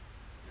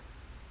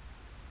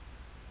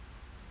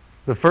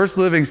 The first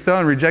living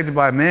stone rejected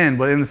by men,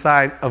 but in the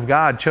sight of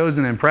God,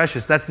 chosen and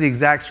precious. That's the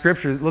exact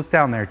scripture. Look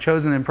down there.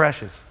 Chosen and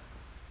precious.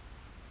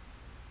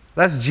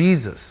 That's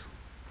Jesus.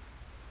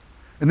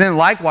 And then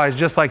likewise,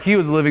 just like he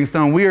was a living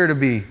stone, we are to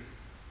be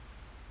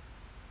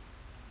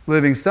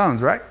living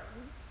stones, right?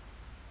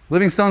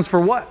 Living stones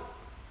for what?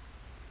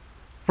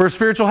 For a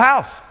spiritual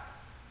house.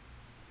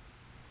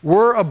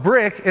 We're a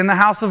brick in the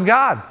house of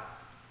God.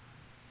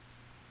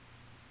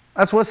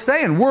 That's what it's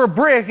saying. We're a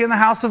brick in the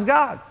house of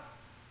God.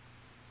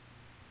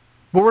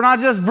 But we're not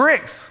just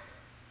bricks.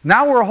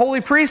 Now we're a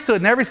holy priesthood,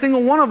 and every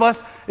single one of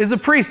us is a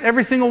priest.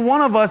 Every single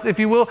one of us, if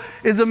you will,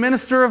 is a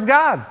minister of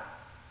God.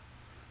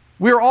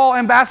 We are all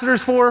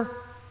ambassadors for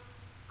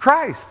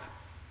Christ.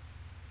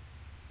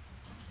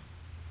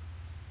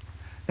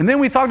 And then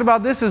we talked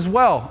about this as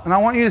well. And I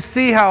want you to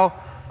see how,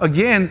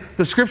 again,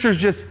 the scriptures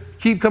just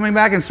keep coming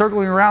back and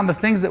circling around the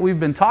things that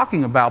we've been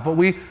talking about. But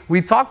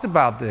we talked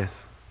about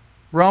this.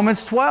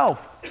 Romans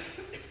 12.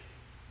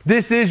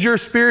 This is your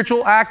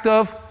spiritual act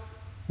of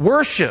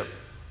worship.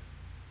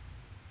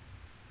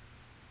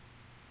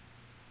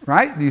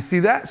 Right? Do you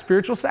see that?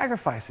 Spiritual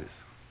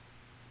sacrifices.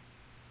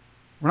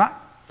 We're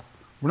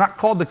not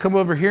called to come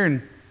over here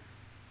and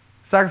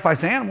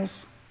sacrifice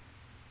animals.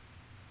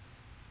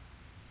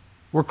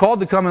 We're called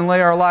to come and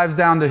lay our lives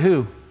down to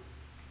who?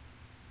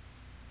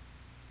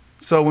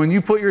 So when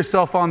you put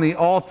yourself on the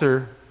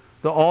altar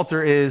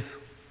is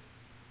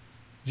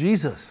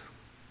Jesus.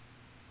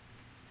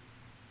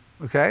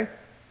 Okay?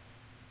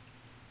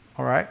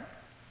 All right.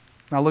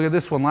 Now look at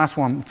this one, last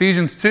one.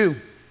 Ephesians 2,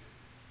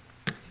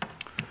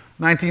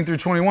 19 through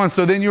 21.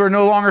 So then you are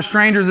no longer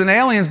strangers and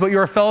aliens, but you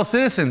are fellow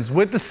citizens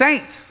with the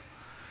saints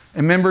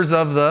and members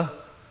of the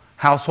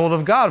household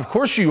of God. Of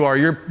course you are.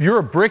 You're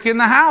a brick in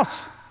the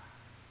house.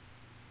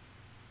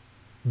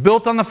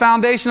 Built on the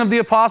foundation of the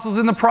apostles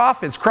and the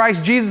prophets.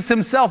 Christ Jesus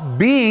himself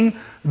being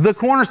the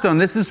cornerstone.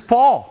 This is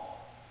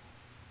Paul.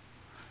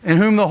 In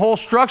whom the whole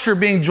structure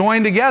being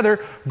joined together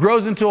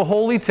grows into a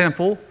holy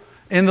temple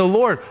in the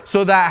Lord.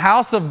 So that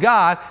house of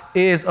God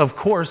is, of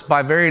course,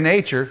 by very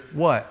nature,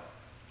 what?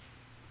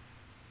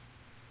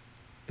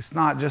 It's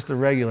not just a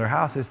regular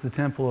house, it's the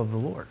temple of the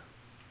Lord.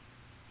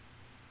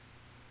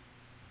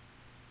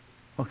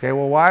 Okay,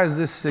 well, why is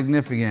this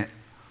significant?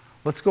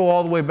 Let's go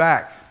all the way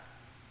back.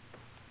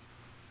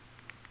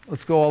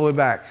 Let's go all the way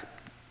back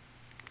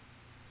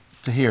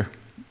to here.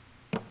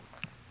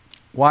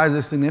 Why is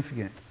this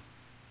significant?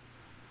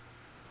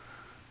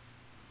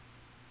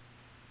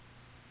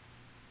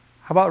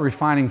 How about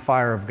refining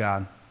fire of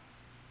God?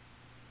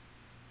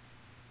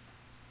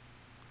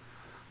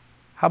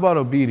 How about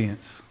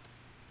obedience?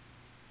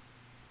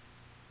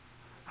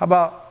 How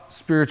about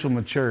spiritual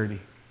maturity?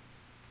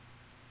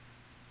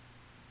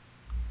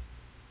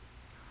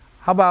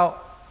 How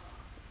about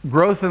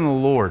growth in the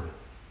Lord?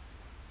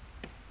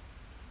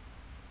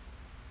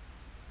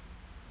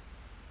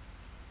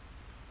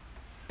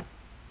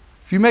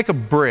 If you make a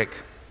brick,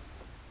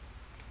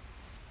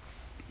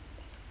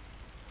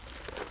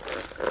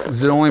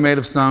 is it only made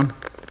of stone?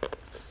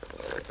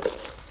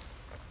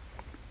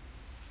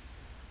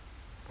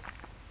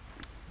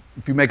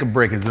 If you make a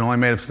brick, is it only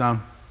made of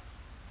stone?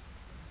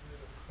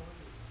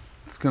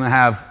 It's going to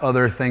have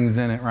other things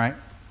in it, right?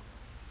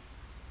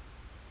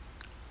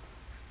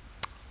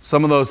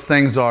 Some of those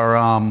things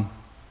are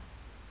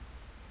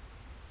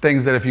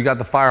things that if you got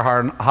the fire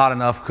hot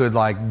enough could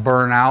like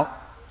burn out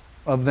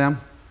of them.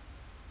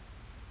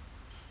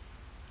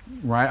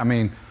 Right? I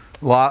mean,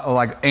 a lot of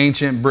like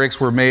ancient bricks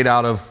were made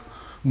out of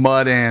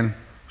mud and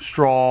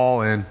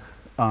straw and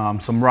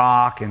some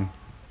rock. And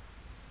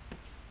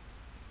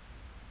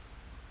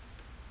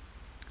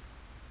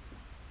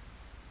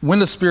when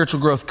does spiritual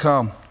growth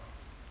come?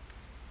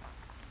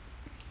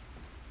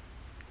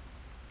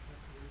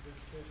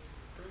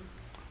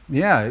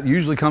 Yeah, it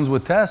usually comes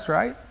with tests,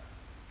 right?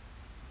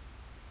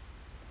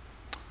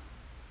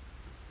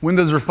 When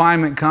does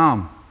refinement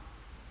come?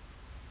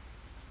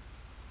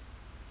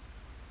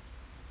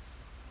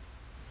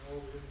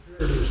 All the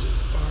impurities of the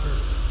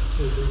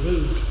fire is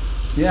removed.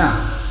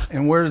 Yeah.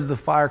 And where does the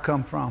fire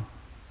come from?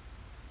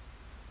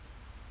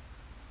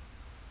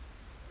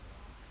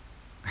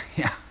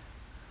 Yeah.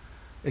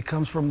 It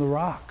comes from the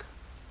rock.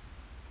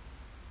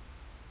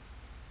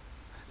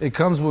 It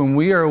comes when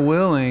we are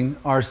willing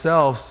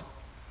ourselves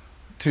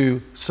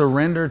to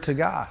surrender to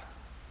God.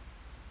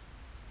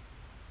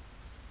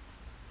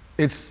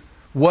 It's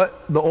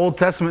what the Old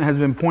Testament has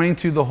been pointing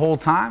to the whole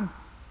time.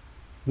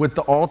 With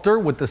the altar,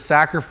 with the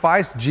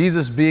sacrifice,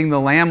 Jesus being the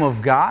Lamb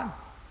of God.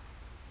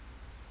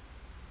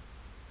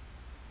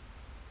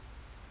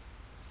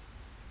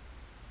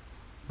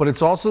 But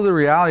it's also the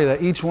reality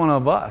that each one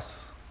of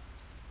us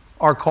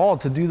are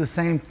called to do the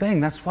same thing.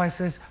 That's why it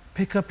says,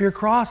 pick up your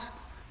cross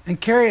and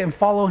carry it and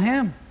follow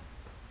Him.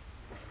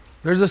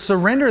 There's a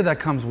surrender that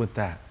comes with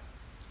that.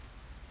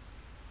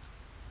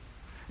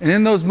 And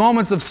in those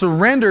moments of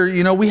surrender,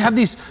 we have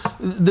these,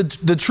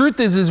 the truth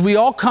is we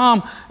all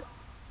come,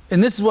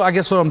 and this is what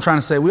I'm trying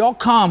to say. We all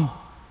come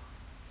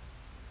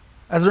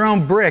as our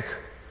own brick.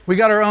 We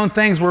got our own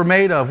things we're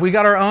made of. We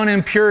got our own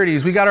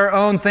impurities. We got our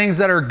own things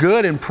that are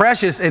good and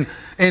precious and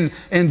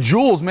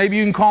jewels. Maybe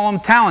you can call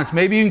them talents.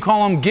 Maybe you can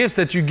call them gifts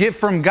that you get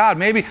from God.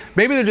 Maybe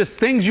they're just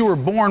things you were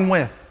born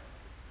with.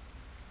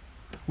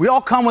 We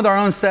all come with our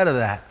own set of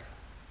that.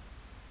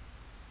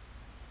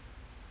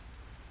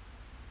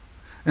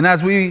 And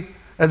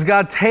as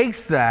God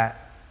takes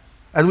that,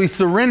 as we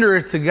surrender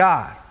it to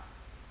God,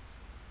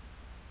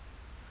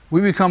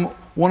 we become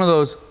one of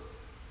those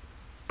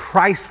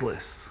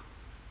priceless,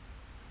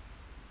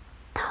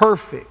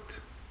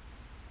 perfect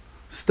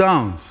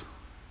stones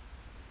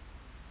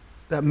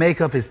that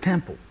make up His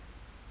temple,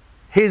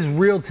 His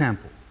real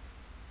temple.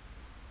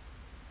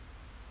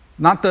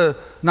 Not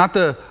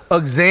the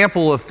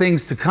example of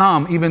things to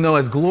come, even though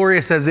as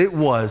glorious as it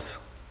was,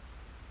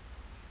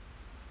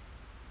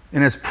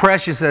 and as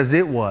precious as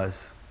it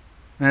was,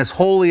 and as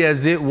holy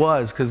as it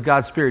was, because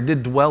God's Spirit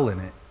did dwell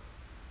in it,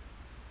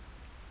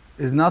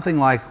 is nothing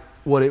like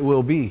what it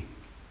will be.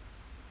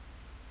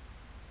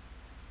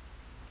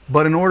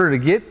 But in order to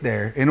get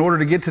there, in order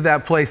to get to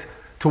that place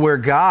to where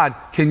God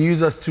can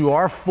use us to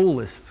our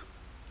fullest,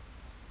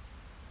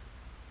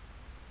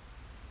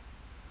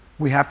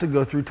 we have to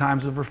go through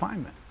times of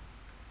refinement.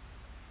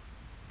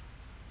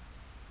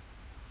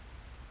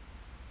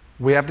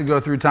 We have to go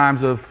through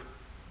times of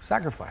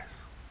sacrifice.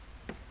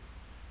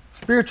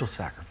 Spiritual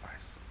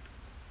sacrifice.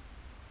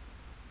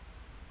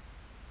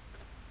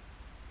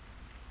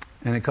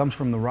 And it comes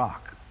from the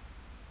rock.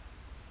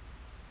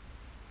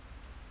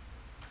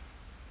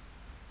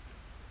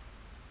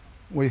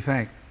 What do you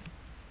think?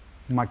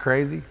 Am I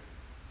crazy?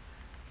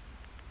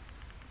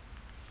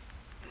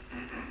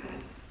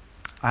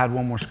 I had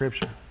one more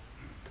scripture.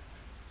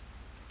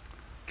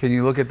 Can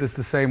you look at this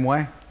the same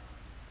way?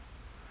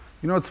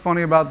 You know what's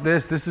funny about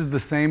this? This is the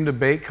same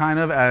debate kind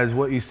of as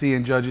what you see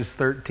in Judges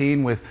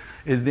 13 with,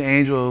 is the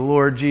angel of the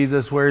Lord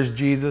Jesus? Where's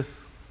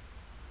Jesus?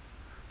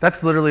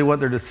 That's literally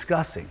what they're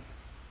discussing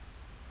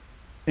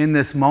in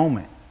this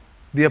moment.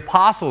 The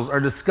apostles are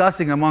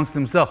discussing amongst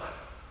themselves,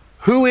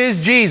 who is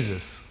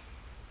Jesus?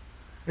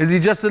 Is He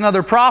just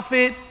another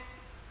prophet?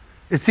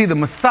 Is He the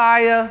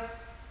Messiah?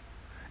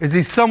 Is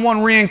He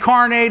someone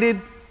reincarnated?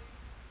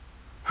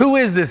 Who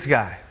is this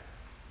guy?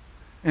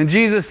 And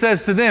Jesus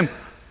says to them,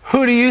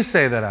 who do you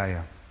say that I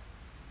am?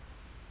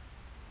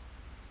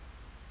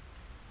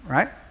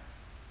 Right?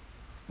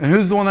 And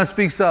who's the one that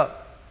speaks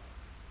up?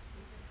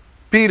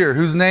 Peter,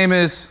 whose name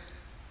is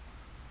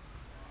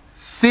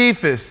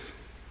Cephas.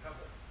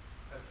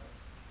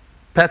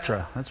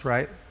 Petra, that's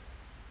right.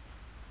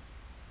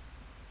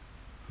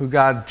 Who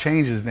God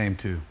changed his name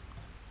to,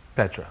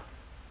 Petra.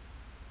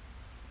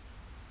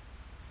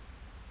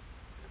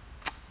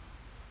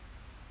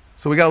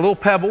 So we got a little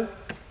pebble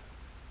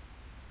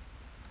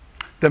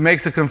that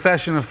makes a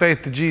confession of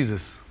faith to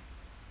Jesus.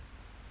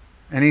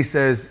 And he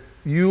says,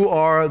 you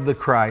are the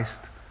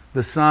Christ,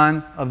 the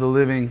Son of the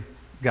living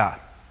God.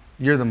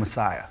 You're the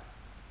Messiah.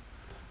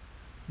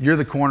 You're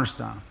the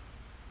cornerstone.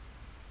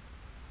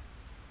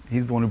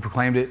 He's the one who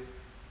proclaimed it,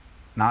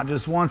 not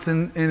just once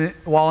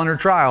while under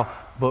trial,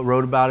 but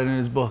wrote about it in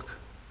his book,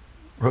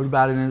 wrote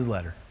about it in his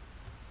letter.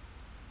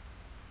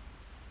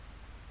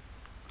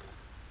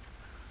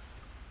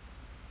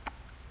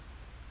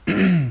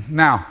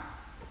 Now,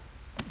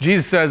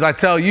 Jesus says, I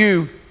tell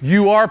you,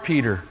 you are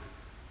Peter.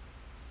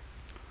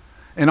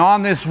 And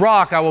on this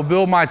rock I will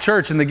build my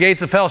church, and the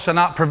gates of hell shall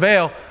not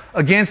prevail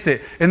against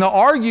it. And the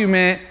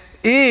argument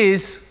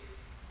is,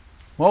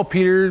 well,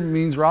 Peter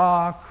means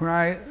rock,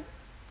 right?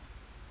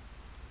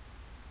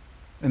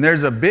 And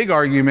there's a big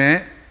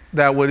argument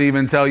that would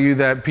even tell you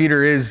that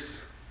Peter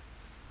is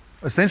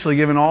essentially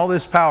given all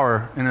this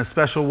power in a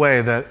special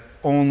way that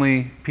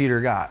only Peter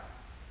got.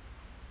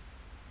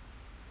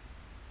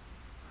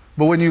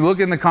 But when you look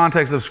in the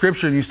context of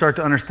Scripture and you start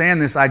to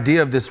understand this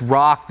idea of this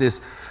rock,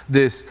 this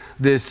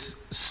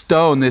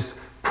stone, this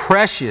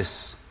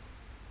precious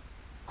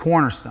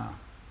cornerstone,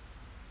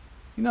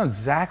 you know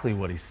exactly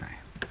what he's saying.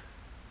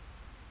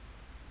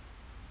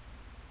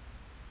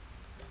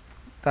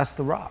 That's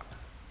the rock.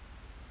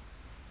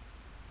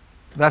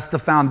 That's the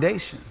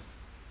foundation.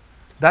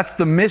 That's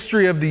the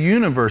mystery of the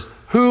universe.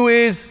 Who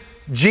is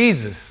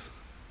Jesus?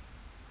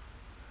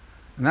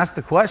 And that's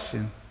the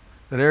question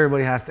that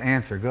everybody has to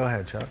answer. Go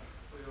ahead, Chuck.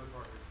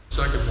 The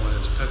second one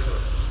is Petra.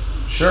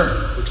 Sure.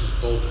 Which is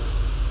boulder.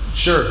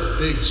 Sure.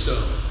 Big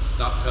stone,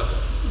 not pebble.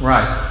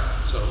 Right.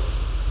 So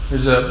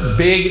there's a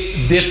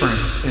big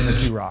difference in the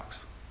two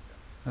rocks.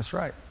 That's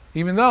right.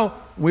 Even though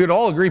we would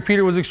all agree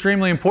Peter was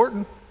extremely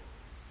important.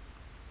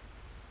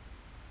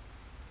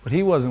 But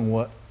he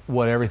wasn't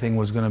what everything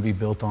was going to be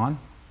built on.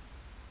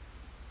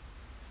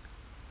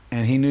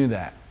 And he knew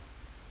that.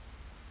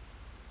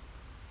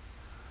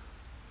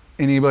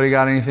 Anybody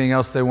got anything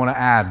else they want to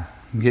add?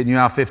 I'm getting you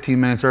out 15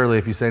 minutes early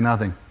if you say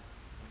nothing.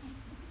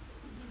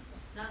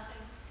 Nothing.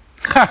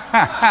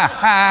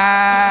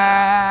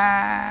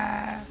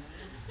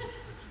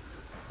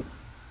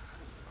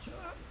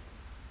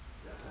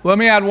 Let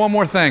me add one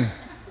more thing.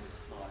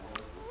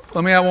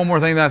 Let me add one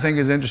more thing that I think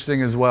is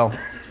interesting as well.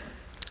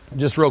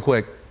 Just real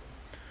quick.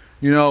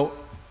 You know,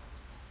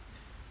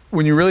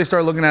 when you really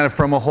start looking at it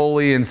from a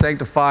holy and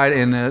sanctified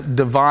and a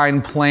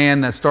divine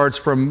plan that starts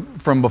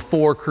from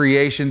before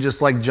creation,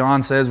 just like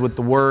John says with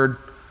the Word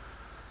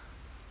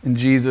and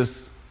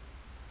Jesus.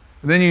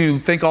 Then you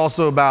think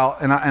also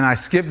about, and I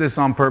skipped this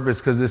on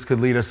purpose because this could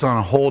lead us on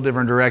a whole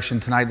different direction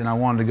tonight than I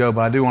wanted to go,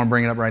 but I do want to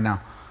bring it up right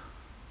now.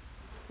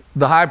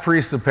 The high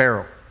priest's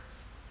apparel.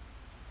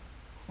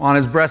 On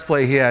his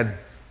breastplate he had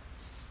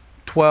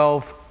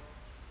 12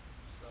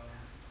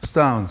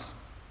 stones,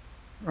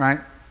 right?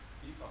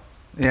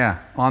 Yeah,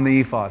 on the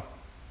ephod.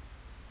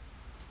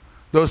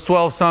 Those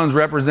 12 stones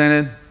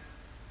represented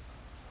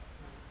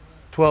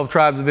 12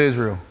 tribes of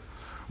Israel.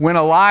 When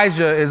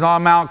Elijah is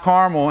on Mount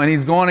Carmel and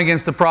he's going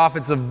against the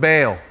prophets of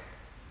Baal, and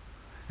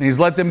he's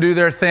let them do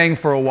their thing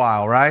for a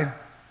while, right?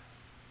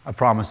 I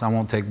promise I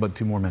won't take but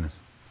 2 more minutes.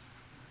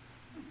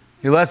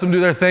 He lets them do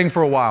their thing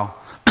for a while.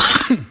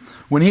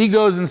 When he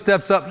goes and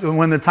steps up,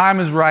 when the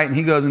time is right and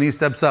he goes and he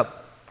steps up,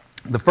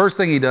 the first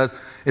thing he does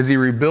is he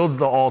rebuilds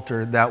the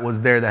altar that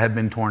was there that had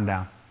been torn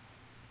down.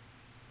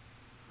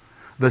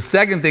 The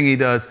second thing he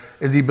does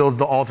is he builds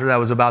the altar that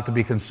was about to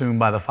be consumed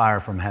by the fire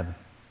from heaven.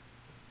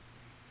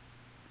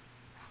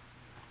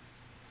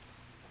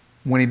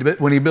 When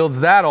he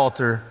builds that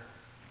altar,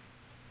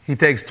 he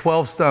takes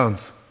 12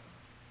 stones,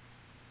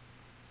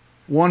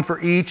 one for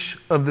each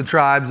of the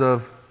tribes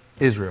of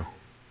Israel.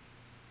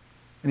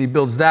 And he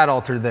builds that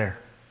altar there.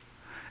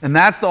 And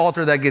that's the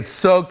altar that gets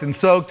soaked and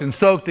soaked and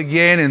soaked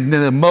again, and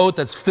the moat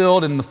that's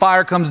filled, and the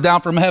fire comes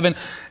down from heaven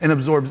and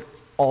absorbs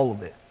all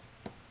of it.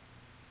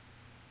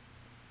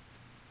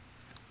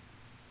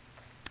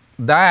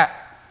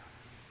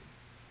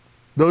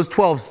 Those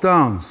 12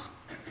 stones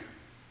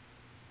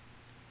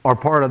are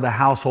part of the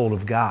household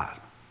of God.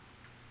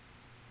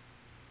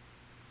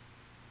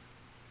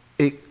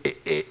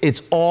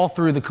 It's all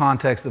through the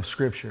context of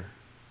Scripture.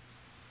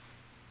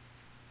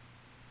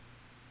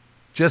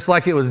 Just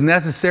like it was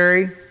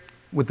necessary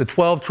with the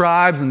 12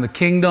 tribes and the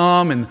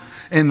kingdom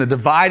and the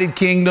divided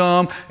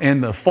kingdom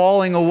and the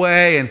falling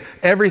away and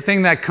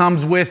everything that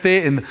comes with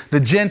it and the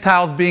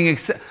Gentiles being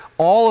accepted.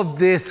 All of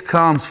this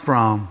comes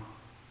from,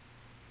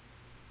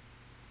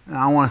 and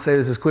I want to say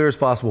this as clear as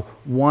possible,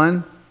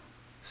 one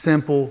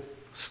simple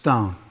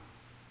stone.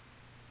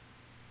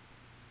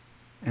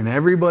 And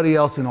everybody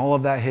else in all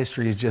of that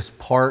history is just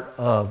part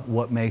of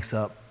what makes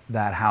up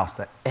that house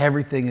that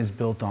everything is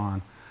built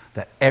on,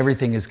 that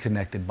everything is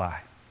connected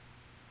by.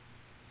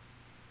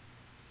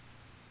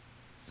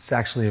 It's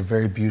actually a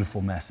very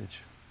beautiful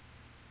message.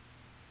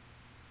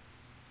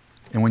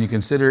 And when you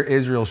consider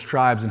Israel's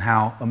tribes and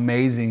how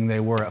amazing they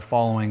were at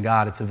following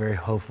God, it's a very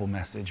hopeful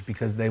message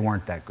because they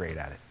weren't that great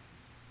at it.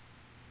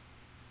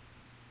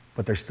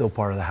 But they're still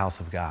part of the house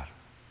of God.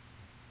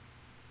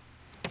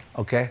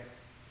 Okay?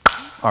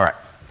 All right.